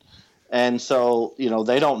competition. And so, you know,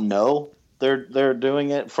 they don't know they're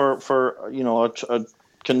doing it for you know, a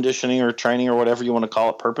conditioning or training or whatever you want to call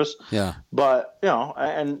it purpose. Yeah. But, you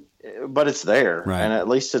know, but it's there, right. And at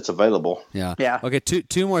least it's available. Yeah. Yeah. Okay,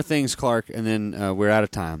 two more things, Clark, and then we're out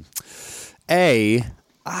of time. I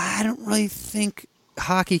don't really think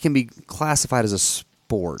hockey can be classified as a sport.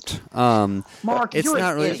 Mark, it's you're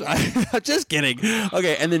not really. Just kidding.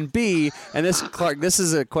 Okay, and then B, and this, Clark, this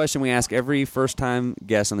is a question we ask every first-time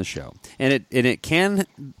guest on the show, and it can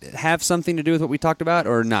have something to do with what we talked about,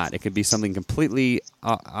 or not. It could be something completely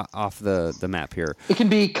off the map here. It can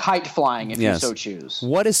be kite flying if Yes. you so choose.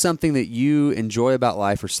 What is something that you enjoy about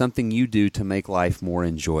life, or something you do to make life more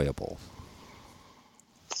enjoyable?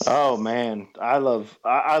 Oh man, I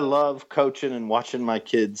love coaching and watching my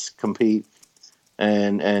kids compete,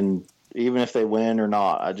 and even if they win or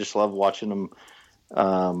not, I just love watching them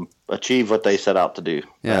achieve what they set out to do.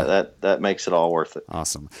 Yeah. That makes it all worth it.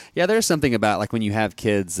 Awesome. Yeah, there's something about like when you have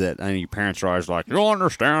kids that I know your parents are always like, you'll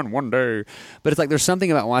understand one day, but it's like there's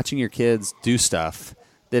something about watching your kids do stuff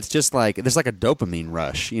that's just like there's like a dopamine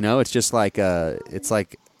rush. You know, it's just like it's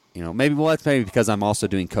like. You know, that's maybe because I'm also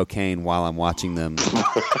doing cocaine while I'm watching them.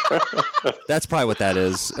 That's probably what that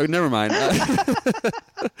is. Oh, never mind.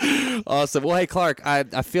 Awesome. Well, hey, Clark, I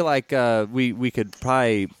feel like we could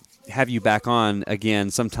probably have you back on again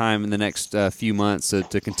sometime in the next few months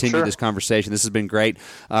to continue this conversation. This has been great.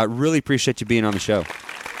 Really appreciate you being on the show.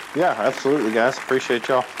 Yeah, absolutely, guys. Appreciate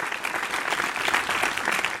y'all.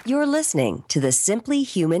 You're listening to the Simply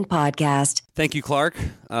Human podcast. Thank you, Clark.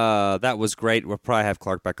 That was great. We'll probably have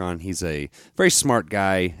Clark back on. He's a very smart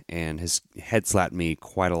guy and has head slapped me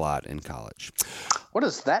quite a lot in college. What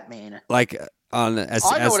does that mean? Like, I know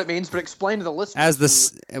what it means, but explain to the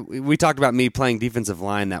listeners. We talked about me playing defensive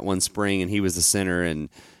line that one spring, and he was the center, and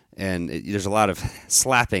there's a lot of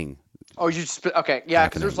slapping. Oh, you just okay, yeah,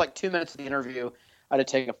 because there's like 2 minutes of the interview. I had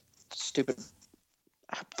to take a stupid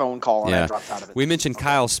phone call and I dropped out of it. We mentioned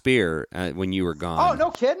Kyle Spear when you were gone. Oh,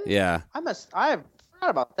 no kidding? Yeah. I forgot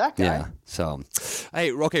about that guy. Yeah. So,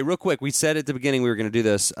 hey, okay, real quick. We said at the beginning we were going to do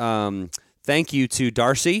this. Thank you to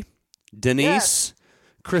Darcy, Denise,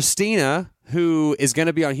 Christina, who is going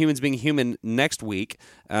to be on Humans Being Human next week,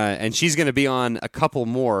 and she's going to be on a couple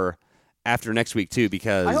more after next week too,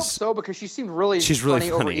 because I hope so, because she seemed really she's funny, really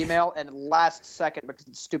funny over email, and last second because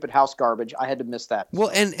of stupid house garbage, I had to miss that.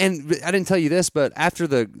 Well, and I didn't tell you this, but after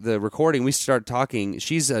the recording, we started talking.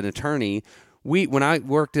 She's an attorney. When I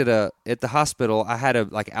worked at the hospital, I had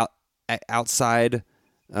a outside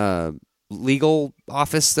legal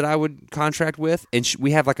office that I would contract with, and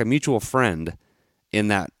we have like a mutual friend in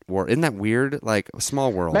that world. Isn't that weird? Like a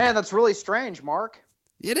small world. Man, that's really strange, Mark.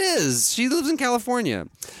 It is. She lives in California.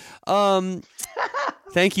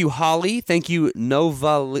 Thank you, Holly. Thank you,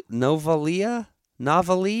 Novalie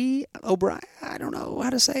O'Brien. I don't know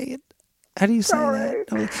how to say it. How do you say that?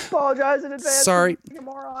 Apologize in advance. Sorry.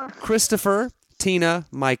 Moron. Christopher, Tina,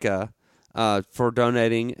 Micah, for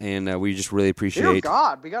donating, and we just really appreciate. Dear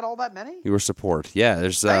God, we got all that many? Your support. Yeah,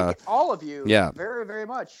 there's Thank all of you. Yeah. Very, very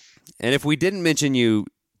much. And if we didn't mention you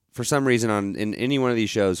for some reason in any one of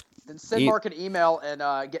these shows, then send Mark an email and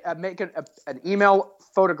make an email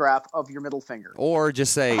photograph of your middle finger. Or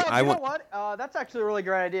just say, you know what? That's actually a really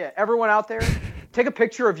great idea. Everyone out there, take a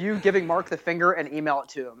picture of you giving Mark the finger and email it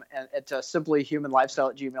to him at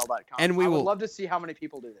simplyhumanlifestyle@gmail.com. And I would love to see how many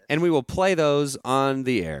people do this. And we will play those on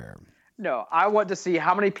the air. No, I want to see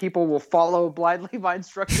how many people will follow blindly my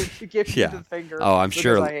instructions to give you the finger. Oh, I'm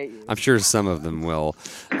sure. I hate you. I'm sure some of them will.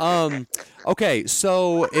 Okay,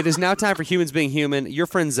 so it is now time for Humans Being Human. Your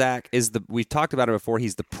friend Zach we talked about it before.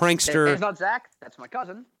 He's the prankster. It's not Zach. That's my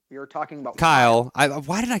cousin. We were talking about Kyle.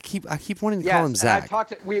 Why did I keep wanting to call him Zach?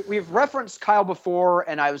 We've referenced Kyle before,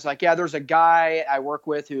 and I was like, yeah, there's a guy I work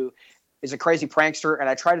with who is a crazy prankster, and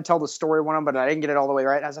I tried to tell the story one, but I didn't get it all the way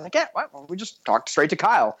right. And I was like, yeah, well, we just talked straight to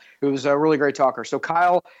Kyle, who's a really great talker. So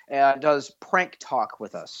Kyle does prank talk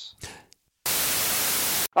with us.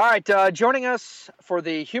 All right, joining us for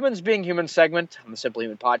the Humans Being Human segment on the Simply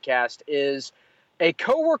Human podcast is a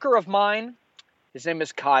coworker of mine. His name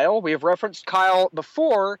is Kyle. We have referenced Kyle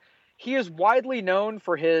before. He is widely known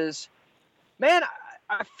for his, man,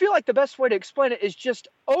 I feel like the best way to explain it is just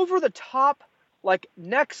over-the-top, like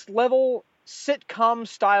next-level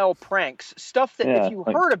sitcom-style pranks. Stuff that if you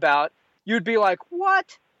heard about, you'd be like,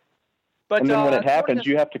 what? But and then when it happens,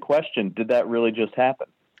 you have to question, did that really just happen?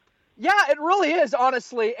 Yeah, it really is,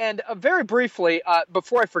 honestly. And very briefly,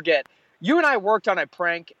 before I forget, you and I worked on a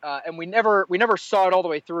prank, and we never saw it all the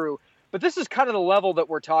way through. But this is kind of the level that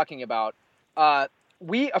we're talking about. A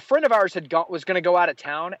friend of ours was going to go out of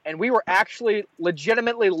town, and we were actually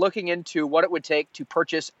legitimately looking into what it would take to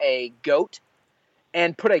purchase a goat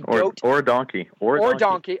and put a goat or a donkey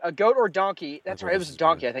a goat or donkey. That's right, it was a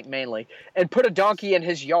donkey, I think, mainly, and put a donkey in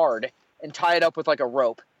his yard and tie it up with like a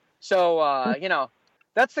rope. So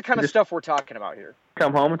that's the kind of stuff we're talking about here.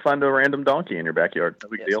 Come home and find a random donkey in your backyard. No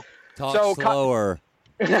big deal. Talk slower.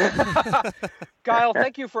 Kyle,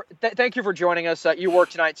 thank you for joining us. You work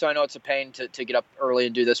tonight, so I know it's a pain to get up early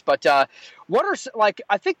and do this. But what are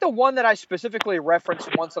I think the one that I specifically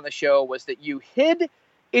referenced once on the show was that you hid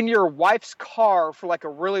in your wife's car for like a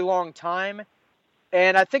really long time,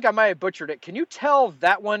 and I think I might have butchered it. Can you tell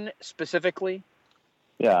that one specifically?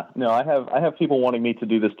 Yeah, no, I have people wanting me to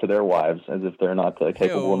do this to their wives as if they're not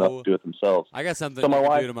capable enough to do it themselves. I got something so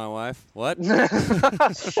to do to my wife. What?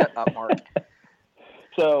 Shut up, Mark.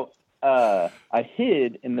 So I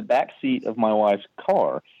hid in the back seat of my wife's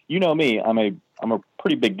car. You know me, I'm a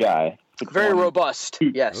pretty big guy. Very robust.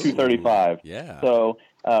 Yes. 235. Yeah. So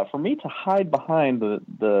for me to hide behind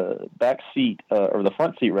the back seat or the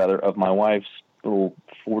front seat rather of my wife's little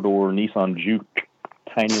 4-door Nissan Juke,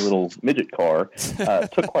 tiny little midget car,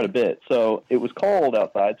 took quite a bit. So it was cold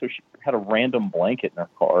outside, so she had a random blanket in her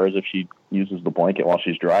car as if she uses the blanket while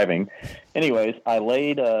she's driving. Anyways, I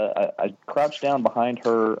crouched down behind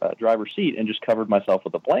her driver's seat and just covered myself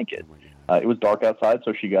with a blanket. It was dark outside,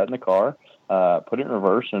 so she got in the car, put it in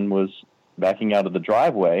reverse, and was backing out of the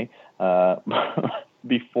driveway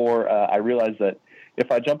before I realized that if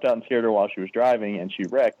I jumped out and scared her while she was driving and she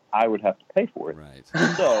wrecked, I would have to pay for it. Right.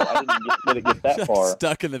 So I didn't let it get that far.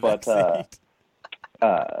 Stuck in the back seat.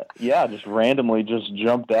 Just randomly just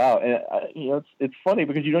jumped out. And, it's funny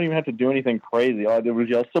because you don't even have to do anything crazy. All I did was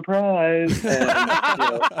yell, "Surprise!" And,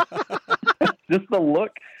 just the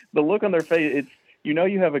look on their face. It's,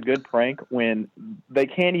 you have a good prank when they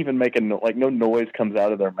can't even make no noise comes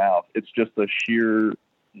out of their mouth. It's just a sheer,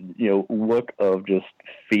 look of just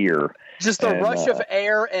fear. Just a rush of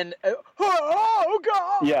air and oh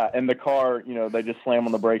god. Yeah, and the car, they just slam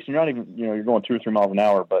on the brakes. You're not even, you're going 2 or 3 miles an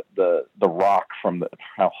hour, but the rock from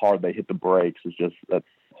how hard they hit the brakes is just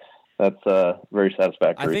that's very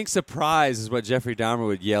satisfactory. I think surprise is what Jeffrey Dahmer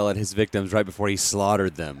would yell at his victims right before he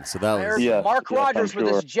slaughtered them. So that was Mark Rogers with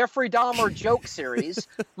his Jeffrey Dahmer joke series.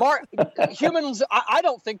 Humans, I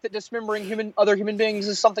don't think that dismembering other human beings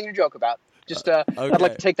is something to joke about. Just, okay. I'd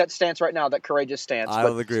like to take that stance right now, that courageous stance. I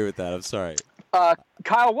will agree with that. I'm sorry.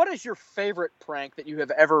 Kyle, what is your favorite prank that you have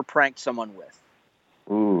ever pranked someone with?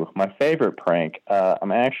 Ooh, my favorite prank.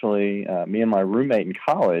 I'm actually, me and my roommate in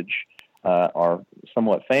college are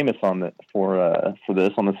somewhat famous for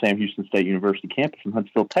this on the Sam Houston State University campus in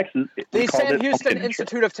Huntsville, Texas. The Sam Houston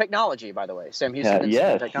Institute of Technology, by the way. Sam Houston Institute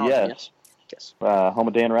of Technology. Yes. Home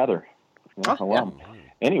of Dan Rather.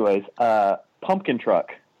 Anyways, pumpkin truck.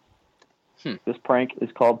 This prank is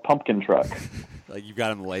called Pumpkin Truck. Like you've got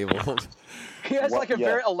them labeled. He has a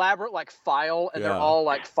very elaborate file, and they're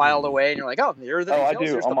all filed away, and you're like, oh, here are the details. I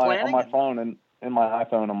do. On my phone and in my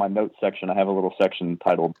iPhone, on my notes section, I have a little section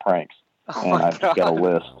titled Pranks, and I've just got a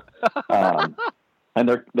list. And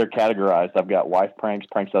they're categorized. I've got wife pranks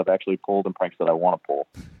that I've actually pulled, and pranks that I want to pull.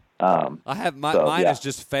 I have mine is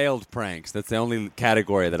just failed pranks. That's the only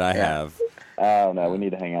category that I have. Oh, no, we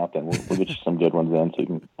need to hang out then. We'll get you some good ones in so you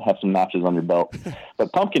can have some notches on your belt.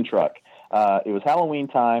 But Pumpkin Truck, it was Halloween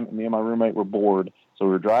time, and me and my roommate were bored. So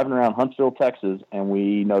we were driving around Huntsville, Texas, and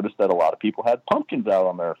we noticed that a lot of people had pumpkins out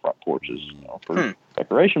on their front porches for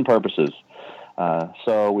decoration purposes.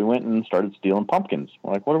 So we went and started stealing pumpkins.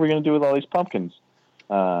 We're like, what are we going to do with all these pumpkins?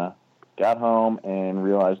 Got home and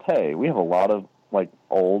realized, hey, we have a lot of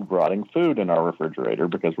old rotting food in our refrigerator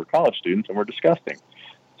because we're college students and we're disgusting.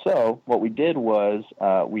 So what we did was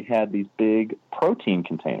we had these big protein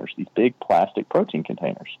containers, these big plastic protein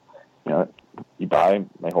containers. You buy,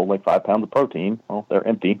 they hold 5 pounds of protein. Well, they're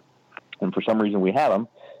empty. And for some reason we had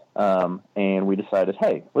them. And we decided,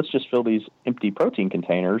 hey, let's just fill these empty protein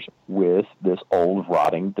containers with this old,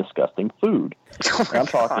 rotting, disgusting food. I'm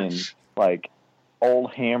talking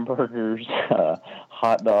old hamburgers,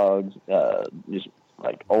 hot dogs, just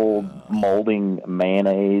old molding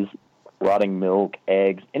mayonnaise, rotting milk,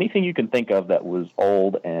 eggs, anything you can think of that was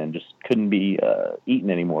old and just couldn't be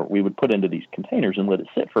eaten anymore, we would put into these containers and let it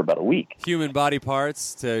sit for about a week. Human body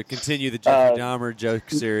parts to continue the Jeffrey Dahmer joke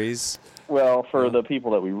series. Well, for the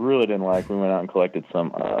people that we really didn't like, we went out and collected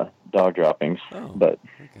some dog droppings. Oh, but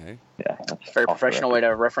okay. Yeah, that's Very professional way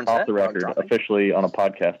to reference off that. the record, officially on a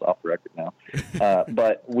podcast, off the record now.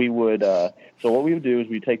 But we would. So what we would do is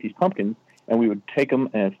we'd take these pumpkins and we would take them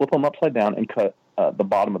and flip them upside down and cut the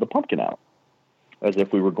bottom of the pumpkin out, as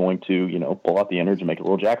if we were going to, pull out the innards and make a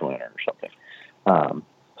little jack-o'-lantern or something.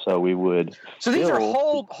 So we would. So these are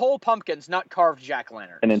whole pumpkins, not carved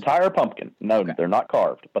jack-o'-lanterns. An entire pumpkin. No, they're not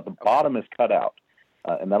carved, but the bottom is cut out,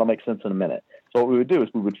 and that'll make sense in a minute. So what we would do is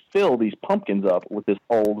we would fill these pumpkins up with this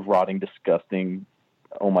old, rotting, disgusting,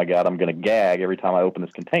 oh my God, I'm going to gag every time I open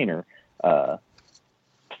this container,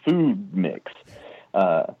 food mix.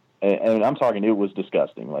 And I'm talking, it was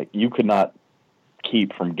disgusting. Like, you could not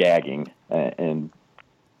keep from gagging and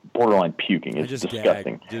borderline puking. It's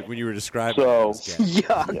disgusting. When you were describing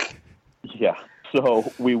yuck. Yeah.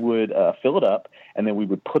 So we would fill it up, and then we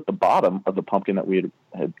would put the bottom of the pumpkin that we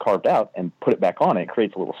had carved out and put it back on. It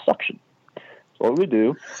creates a little suction. So what we would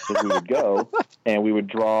do is we would go and we would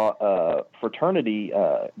draw fraternity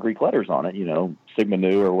Greek letters on it, Sigma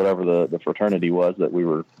Nu or whatever the fraternity was that we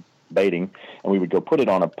were baiting, and we would go put it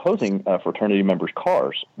on opposing fraternity members'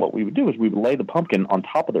 cars. What we would do is we would lay the pumpkin on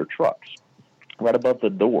top of their trucks, right above the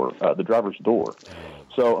door, the driver's door.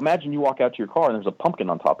 So imagine you walk out to your car and there's a pumpkin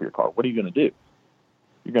on top of your car. What are you going to do?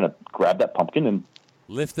 You're going to grab that pumpkin and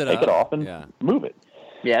lift it, take it off and move it.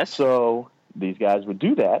 Yes. So these guys would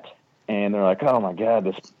do that, and they're like, "Oh my God,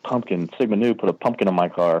 this pumpkin! Sigma Nu put a pumpkin on my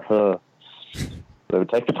car." They would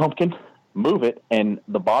take the pumpkin, move it, and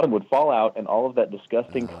the bottom would fall out, and all of that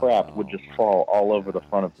disgusting crap would just fall all over the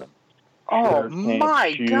front of them. Oh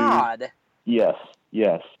my God! Yes.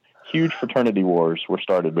 Huge fraternity wars were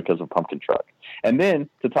started because of Pumpkin Truck. And then,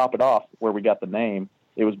 to top it off, where we got the name,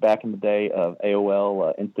 it was back in the day of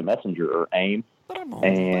AOL Instant Messenger, or AIM,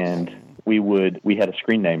 and we had a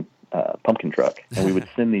screen name, Pumpkin Truck, and we would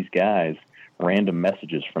send these guys random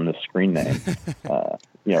messages from this screen name,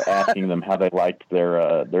 asking them how they liked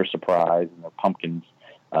their surprise and their pumpkins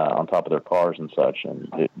on top of their cars and such,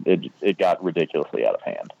 and it got ridiculously out of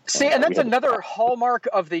hand. See, and that's another hallmark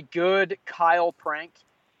of the good Kyle prank,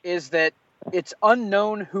 is that it's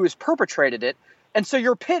unknown who has perpetrated it, and so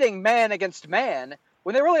you're pitting man against man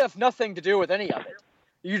when they really have nothing to do with any of it.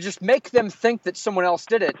 You just make them think that someone else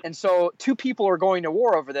did it, and so two people are going to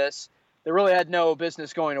war over this. They really had no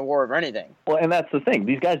business going to war over anything. Well, and that's the thing.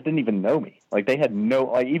 These guys didn't even know me. Like, they had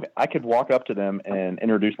even I could walk up to them and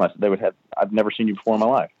introduce myself. They would have, "I've never seen you before in my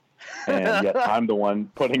life." And yet I'm the one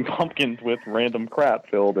putting pumpkins with random crap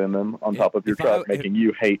filled in them on top of your truck, making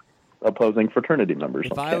you hate opposing fraternity members.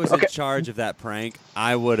 If I was in charge of that prank,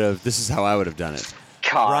 this is how I would have done it.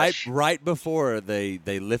 Gosh. Right before they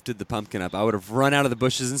lifted the pumpkin up, I would have run out of the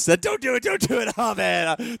bushes and said, don't do it. Oh,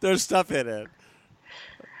 man, there's stuff in it.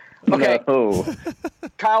 Okay. No.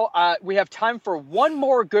 Kyle, we have time for one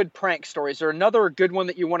more good prank story. Is there another good one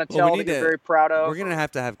that you want to tell that you're very proud of? We're going to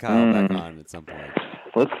have Kyle back on at some point.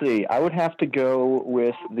 Let's see. I would have to go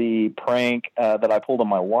with the prank that I pulled on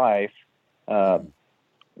my wife.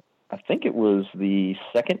 I think it was the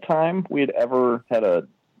second time we had ever had a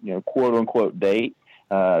quote unquote date.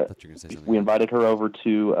 We invited her over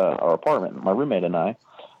to our apartment, my roommate and I,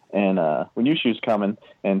 and we knew she was coming.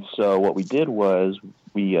 And so what we did was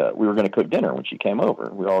we were going to cook dinner when she came over.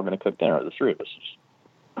 We were all going to cook dinner, the three of us.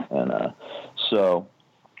 And so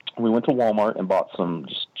we went to Walmart and bought some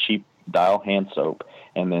just cheap Dial hand soap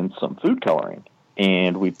and then some food coloring.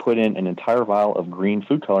 And we put in an entire vial of green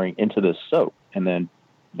food coloring into this soap, and then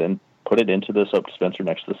put it into the soap dispenser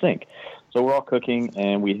next to the sink. So we're all cooking,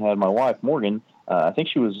 and we had my wife, Morgan, I think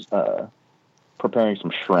she was preparing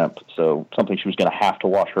some shrimp, so something she was going to have to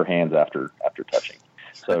wash her hands after touching.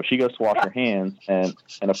 So she goes to wash her hands, and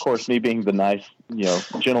of course, me being the nice,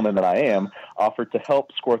 gentleman that I am, offered to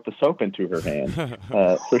help squirt the soap into her hand.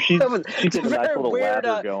 So she's getting a nice little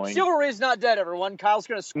lather going. Chivalry's not dead, everyone. Kyle's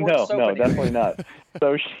going to squirt soap. No, definitely not.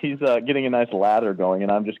 So she's getting a nice lather going,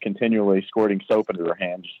 and I'm just continually squirting soap into her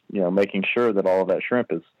hands, making sure that all of that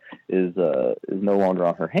shrimp is no longer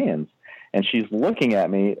on her hands. And she's looking at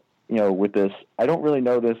me, with this. I don't really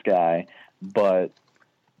know this guy, but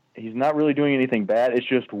he's not really doing anything bad. It's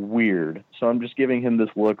just weird. So I'm just giving him this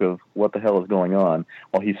look of what the hell is going on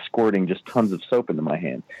while he's squirting just tons of soap into my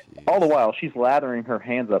hand. Jeez. All the while, she's lathering her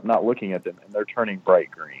hands up, not looking at them, and they're turning bright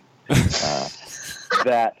green.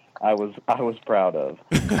 That I was proud of.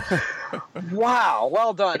 Wow,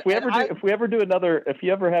 well done. If you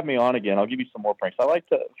ever have me on again, I'll give you some more pranks. I like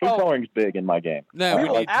food coloring's big in my game.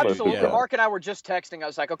 No, absolutely. Mark and I were just texting. I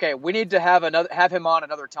was like, okay, we need to have him on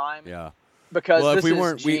another time. Yeah. Because if this we is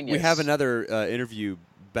weren't, genius. we have another interview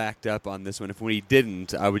backed up on this one. If when he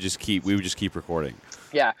didn't, we would just keep recording.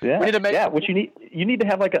 Yeah. Yeah. We need to make What you need to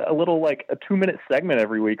have like a little like a 2-minute segment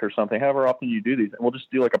every week or something. However often you do these, and we'll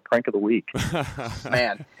just do like a prank of the week.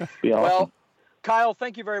 Man. Be awesome. Well, Kyle,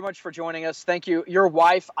 thank you very much for joining us. Thank you. Your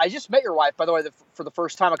wife, I just met your wife, by the way, for the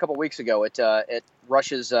first time a couple weeks ago at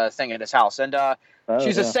Rush's thing at his house, and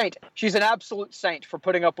she's a saint. She's an absolute saint for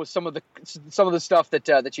putting up with some of the stuff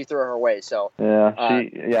that you threw her way. So I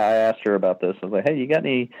asked her about this. I was like, hey, you got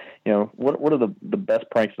any? What are the best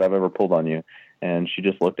pranks that I've ever pulled on you? And she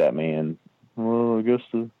just looked at me and, well, I guess.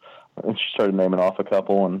 And she started naming off a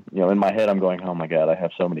couple, and in my head I'm going, "Oh my God, I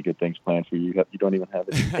have so many good things planned for you. You don't even have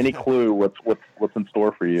any clue what's in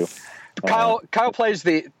store for you." Kyle plays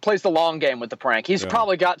the long game with the prank. He's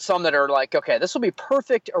probably got some that are like, okay, this will be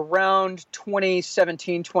perfect around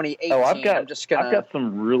 2017, 2018. Oh, I've got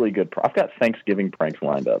some really good. I've got Thanksgiving pranks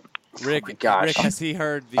lined up. Rick, oh my gosh. Rick, has he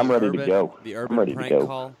heard the I'm ready urban, to go. The I'm urban ready prank to go.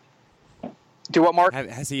 call? Do what, Mark?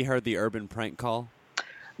 Has he heard the urban prank call?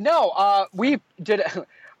 No, we did.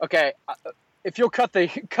 Okay, if you'll cut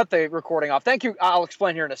the recording off, thank you. I'll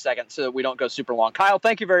explain here in a second so that we don't go super long. Kyle,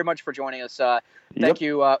 thank you very much for joining us. Thank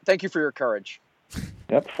you for your courage.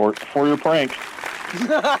 Yep, for your prank.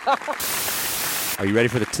 Are you ready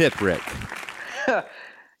for the tip, Rick?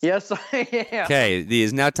 Yes, I am. Okay, it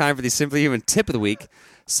is now time for the Simply Human tip of the week.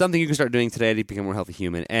 Something you can start doing today to become a more healthy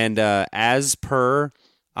human. And as per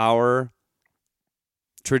our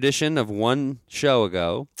tradition of one show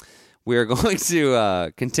ago, we are going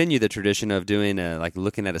to continue the tradition of doing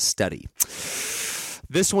looking at a study.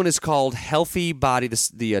 This one is called "Healthy Body."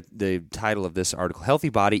 The title of this article: "Healthy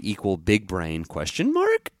Body Equal Big Brain?" ?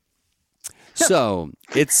 So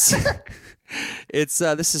it's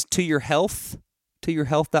this is To Your Health,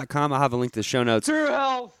 toyourhealth.com. I'll have a link to the show notes. To Your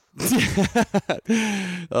Health.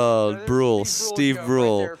 Brule, Steve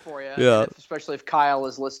Brule. Right there for you. Yeah. Especially if Kyle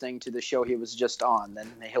is listening to the show he was just on,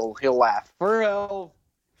 then he'll laugh. For health.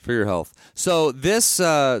 For your health. So this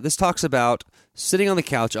talks about sitting on the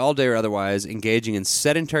couch all day or otherwise, engaging in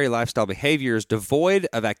sedentary lifestyle behaviors devoid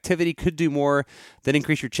of activity could do more than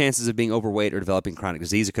increase your chances of being overweight or developing chronic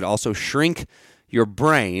disease. It could also shrink your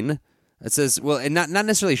brain. It says, well, and not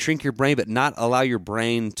necessarily shrink your brain, but not allow your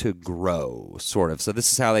brain to grow, sort of. So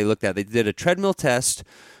this is how they looked at it. They did a treadmill test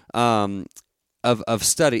of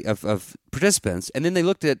participants, and then they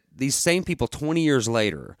looked at these same people 20 years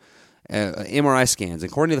later. MRI scans.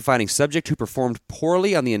 According to the findings, subject who performed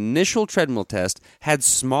poorly on the initial treadmill test had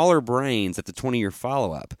smaller brains at the 20-year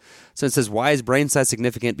follow-up. So it says, why is brain size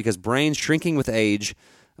significant? Because brains shrink with age,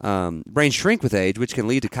 which can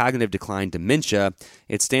lead to cognitive decline, dementia.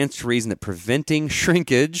 It stands to reason that preventing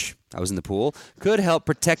shrinkage, I was in the pool, could help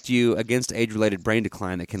protect you against age-related brain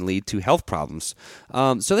decline that can lead to health problems.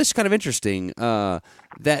 So this is kind of interesting. And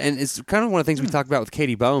it's kind of one of the things we talked about with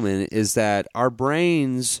Katie Bowman is that our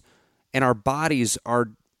brains and our bodies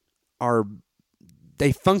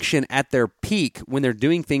they function at their peak when they're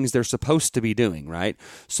doing things they're supposed to be doing, right?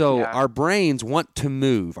 So our brains want to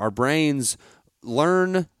move. Our brains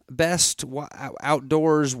learn best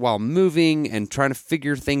outdoors while moving and trying to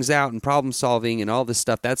figure things out and problem solving and all this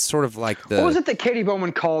stuff. That's sort of like the... What was it that Katie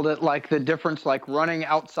Bowman called it, like the difference, like running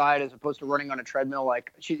outside as opposed to running on a treadmill?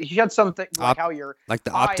 Like she had something like how you're... Like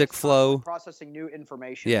the optic flow. Processing new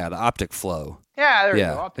information. Yeah, the optic flow. Yeah, there you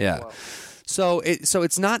go. Optic flow. So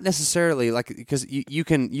it's not necessarily like, because you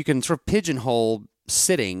can sort of pigeonhole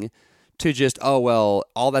sitting to just, oh, well,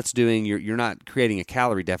 all that's doing, you're not creating a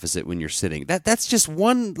calorie deficit when you're sitting. That's just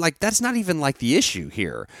one, like, that's not even like the issue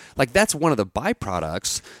here. Like, that's one of the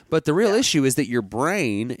byproducts, but the real issue is that your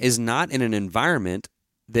brain is not in an environment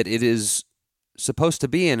that it is supposed to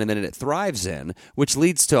be in and that it thrives in, which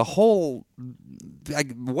leads to a whole,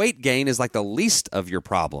 like, weight gain is like the least of your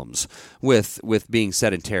problems with being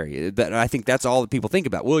sedentary. But I think that's all that people think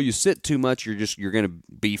about. Well, you sit too much, you're going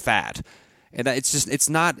to be fat. And it's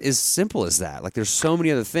not as simple as that. Like, there's so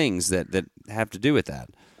many other things that have to do with that.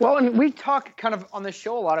 Well, and we talk kind of on this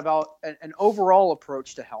show a lot about an overall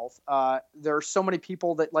approach to health. There are so many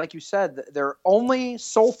people that, like you said, their only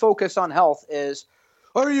sole focus on health is,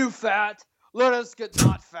 are you fat? Let us get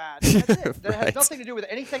not fat. That's it. That has nothing to do with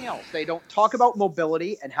anything else. They don't talk about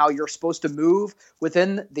mobility and how you're supposed to move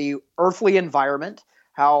within the earthly environment,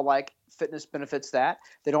 how, like, fitness benefits that.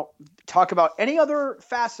 They don't talk about any other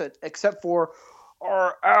facet except for,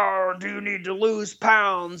 do you need to lose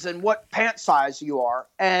pounds and what pant size you are?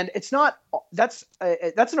 And it's not. That's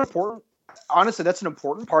an important. Honestly, that's an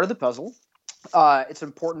important part of the puzzle. It's an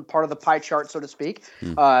important part of the pie chart, so to speak.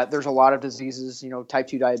 There's a lot of diseases, type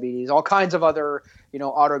 2 diabetes, all kinds of other,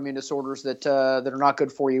 autoimmune disorders that are not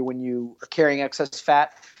good for you when you are carrying excess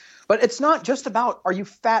fat. But it's not just about are you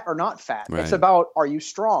fat or not fat. Right. It's about are you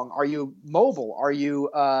strong? Are you mobile?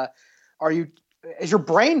 Is your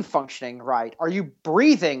brain functioning right? Are you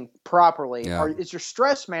breathing properly? Yeah. Is your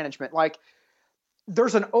stress management like?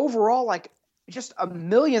 There's an overall like just a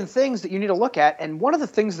million things that you need to look at. And one of the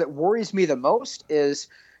things that worries me the most is,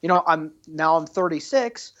 I'm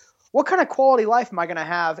 36. What kind of quality life am I going to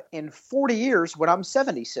have in 40 years when I'm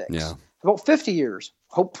 76? Yeah. About 50 years,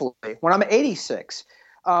 hopefully, when I'm 86.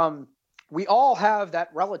 We all have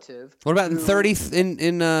that relative. What about in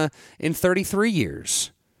 33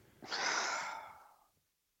 years?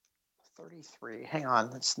 33. Hang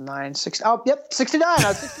on, that's 9, 6. Oh, yep, 69. I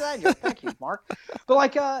was 69. Yeah, thank you, Mark. But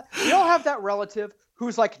like, you all have that relative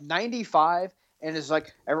who's like 95 and is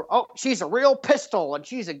like, oh, she's a real pistol and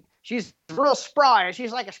she's real spry and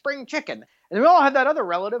she's like a spring chicken. And we all have that other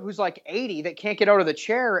relative who's like 80 that can't get out of the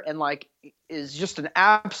chair and like is just an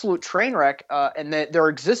absolute train wreck, and that their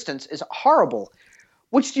existence is horrible.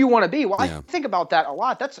 Which do you want to be? Well, I think about that a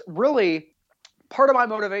lot. That's really part of my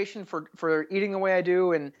motivation for eating the way I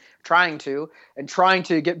do and trying to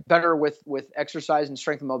get better with exercise and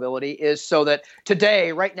strength and mobility is so that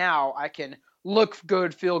today, right now, I can look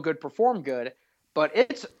good, feel good, perform good. But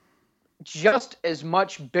it's just as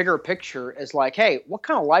much bigger picture as like, hey, what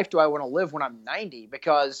kind of life do I want to live when I'm 90?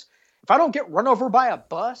 Because if I don't get run over by a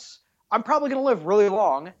bus, I'm probably going to live really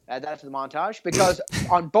long. Add that to the montage, because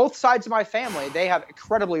on both sides of my family, they have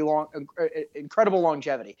incredible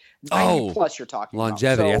longevity. 90 plus you're talking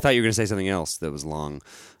longevity. about. So, I thought you were going to say something else that was long.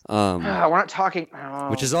 we're not talking.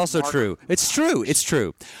 Which is also true. It's true. It's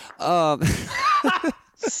true. Stop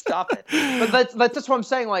it. But that's what I'm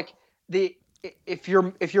saying. Like if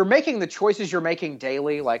you're making the choices you're making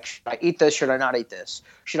daily, like should I eat this? Should I not eat this?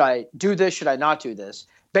 Should I do this? Should I not do this?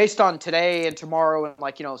 Based on today and tomorrow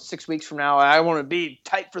and 6 weeks from now, I want to be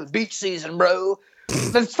tight for the beach season, bro.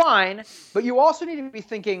 That's fine. But you also need to be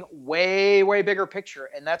thinking way, way bigger picture.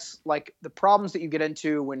 And that's like the problems that you get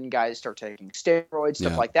into when guys start taking steroids,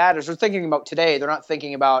 stuff like that. As they're thinking about today, they're not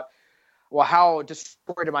thinking about, well, how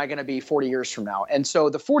destroyed am I going to be 40 years from now? And so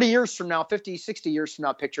the 40 years from now, 50, 60 years from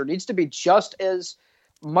now picture needs to be just as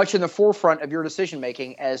much in the forefront of your decision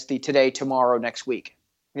making as the today, tomorrow, next week.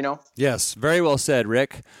 Yes, very well said,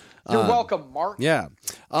 Rick. You're welcome, Mark. Yeah.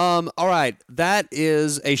 All right. That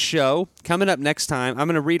is a show coming up next time. I'm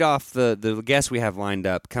going to read off the guests we have lined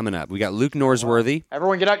up coming up. We got Luke Norsworthy.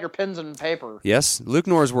 Everyone get out your pens and paper. Yes, Luke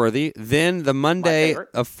Norsworthy. Then the Monday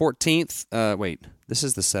of 14th. Wait, this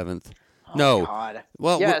is the 7th. No. God.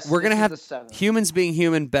 Well, yes, we're going to have Humans Being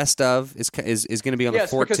Human Best Of is going to be on the 14th.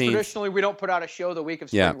 Yes, because traditionally we don't put out a show the week of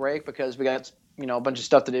spring break because we got a bunch of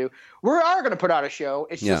stuff to do. We are going to put out a show.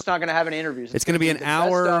 It's just not going to have any interviews. It's going to be an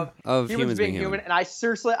hour of Humans Being Human. And I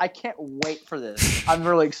can't wait for this. I'm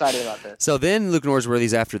really excited about this. So then Luke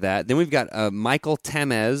Norsworthy's after that. Then we've got Michael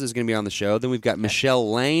Tamez is going to be on the show. Then we've got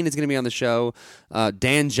Michelle Lane is going to be on the show.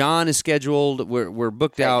 Dan John is scheduled. We're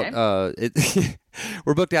booked out.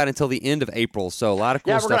 We're booked out until the end of April, so a lot of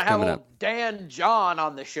cool stuff coming up. Dan John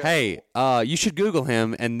on the show. Hey, you should Google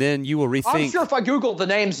him, and then you will rethink. I'm sure if I Google the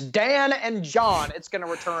names Dan and John, it's going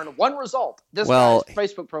to return one result. This guy's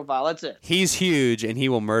Facebook profile, that's it. He's huge, and he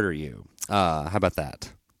will murder you. How about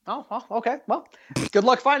that? Oh, okay. Well, good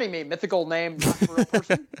luck finding me. Mythical name, not a real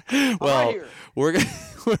person. Well, we're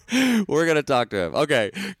gonna talk to him.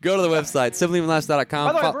 Okay, go to the website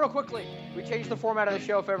simplyhumanlifestyle.com. By the way, real quickly, we changed the format of the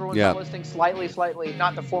show. If everyone's not listening, slightly,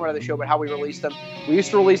 not the format of the show, but how we release them. We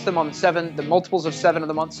used to release them on the multiples of 7 of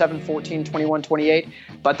the month, 7, 14, 21, 28.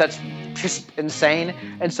 But that's just insane.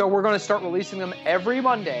 And so we're going to start releasing them every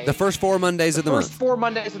Monday. The first 4 Mondays of the month. First 4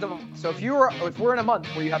 Mondays of the month. So if we're in a month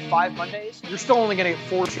where you have 5 Mondays, you're still only going to get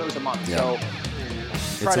 4 shows a month. Yeah. So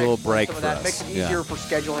it's a little break for us. Makes it easier for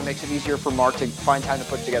scheduling, makes it easier for Mark to find time to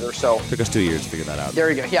put it together. So took us 2 years to figure that out.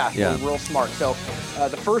 There you go. Yeah. Real smart. So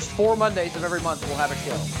the first 4 Mondays of every month we'll have a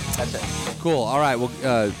show. That's it. Cool. All right. Well,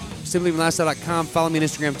 simplyhumanlifestyle.com. Follow me on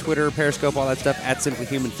Instagram, Twitter, Periscope, all that stuff at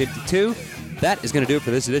simplyhuman52. That is going to do it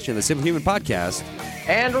for this edition of the Simply Human Podcast.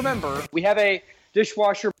 And remember, we have a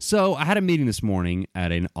dishwasher. So I had a meeting this morning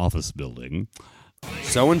at an office building.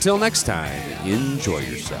 So until next time, enjoy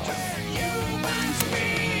yourself.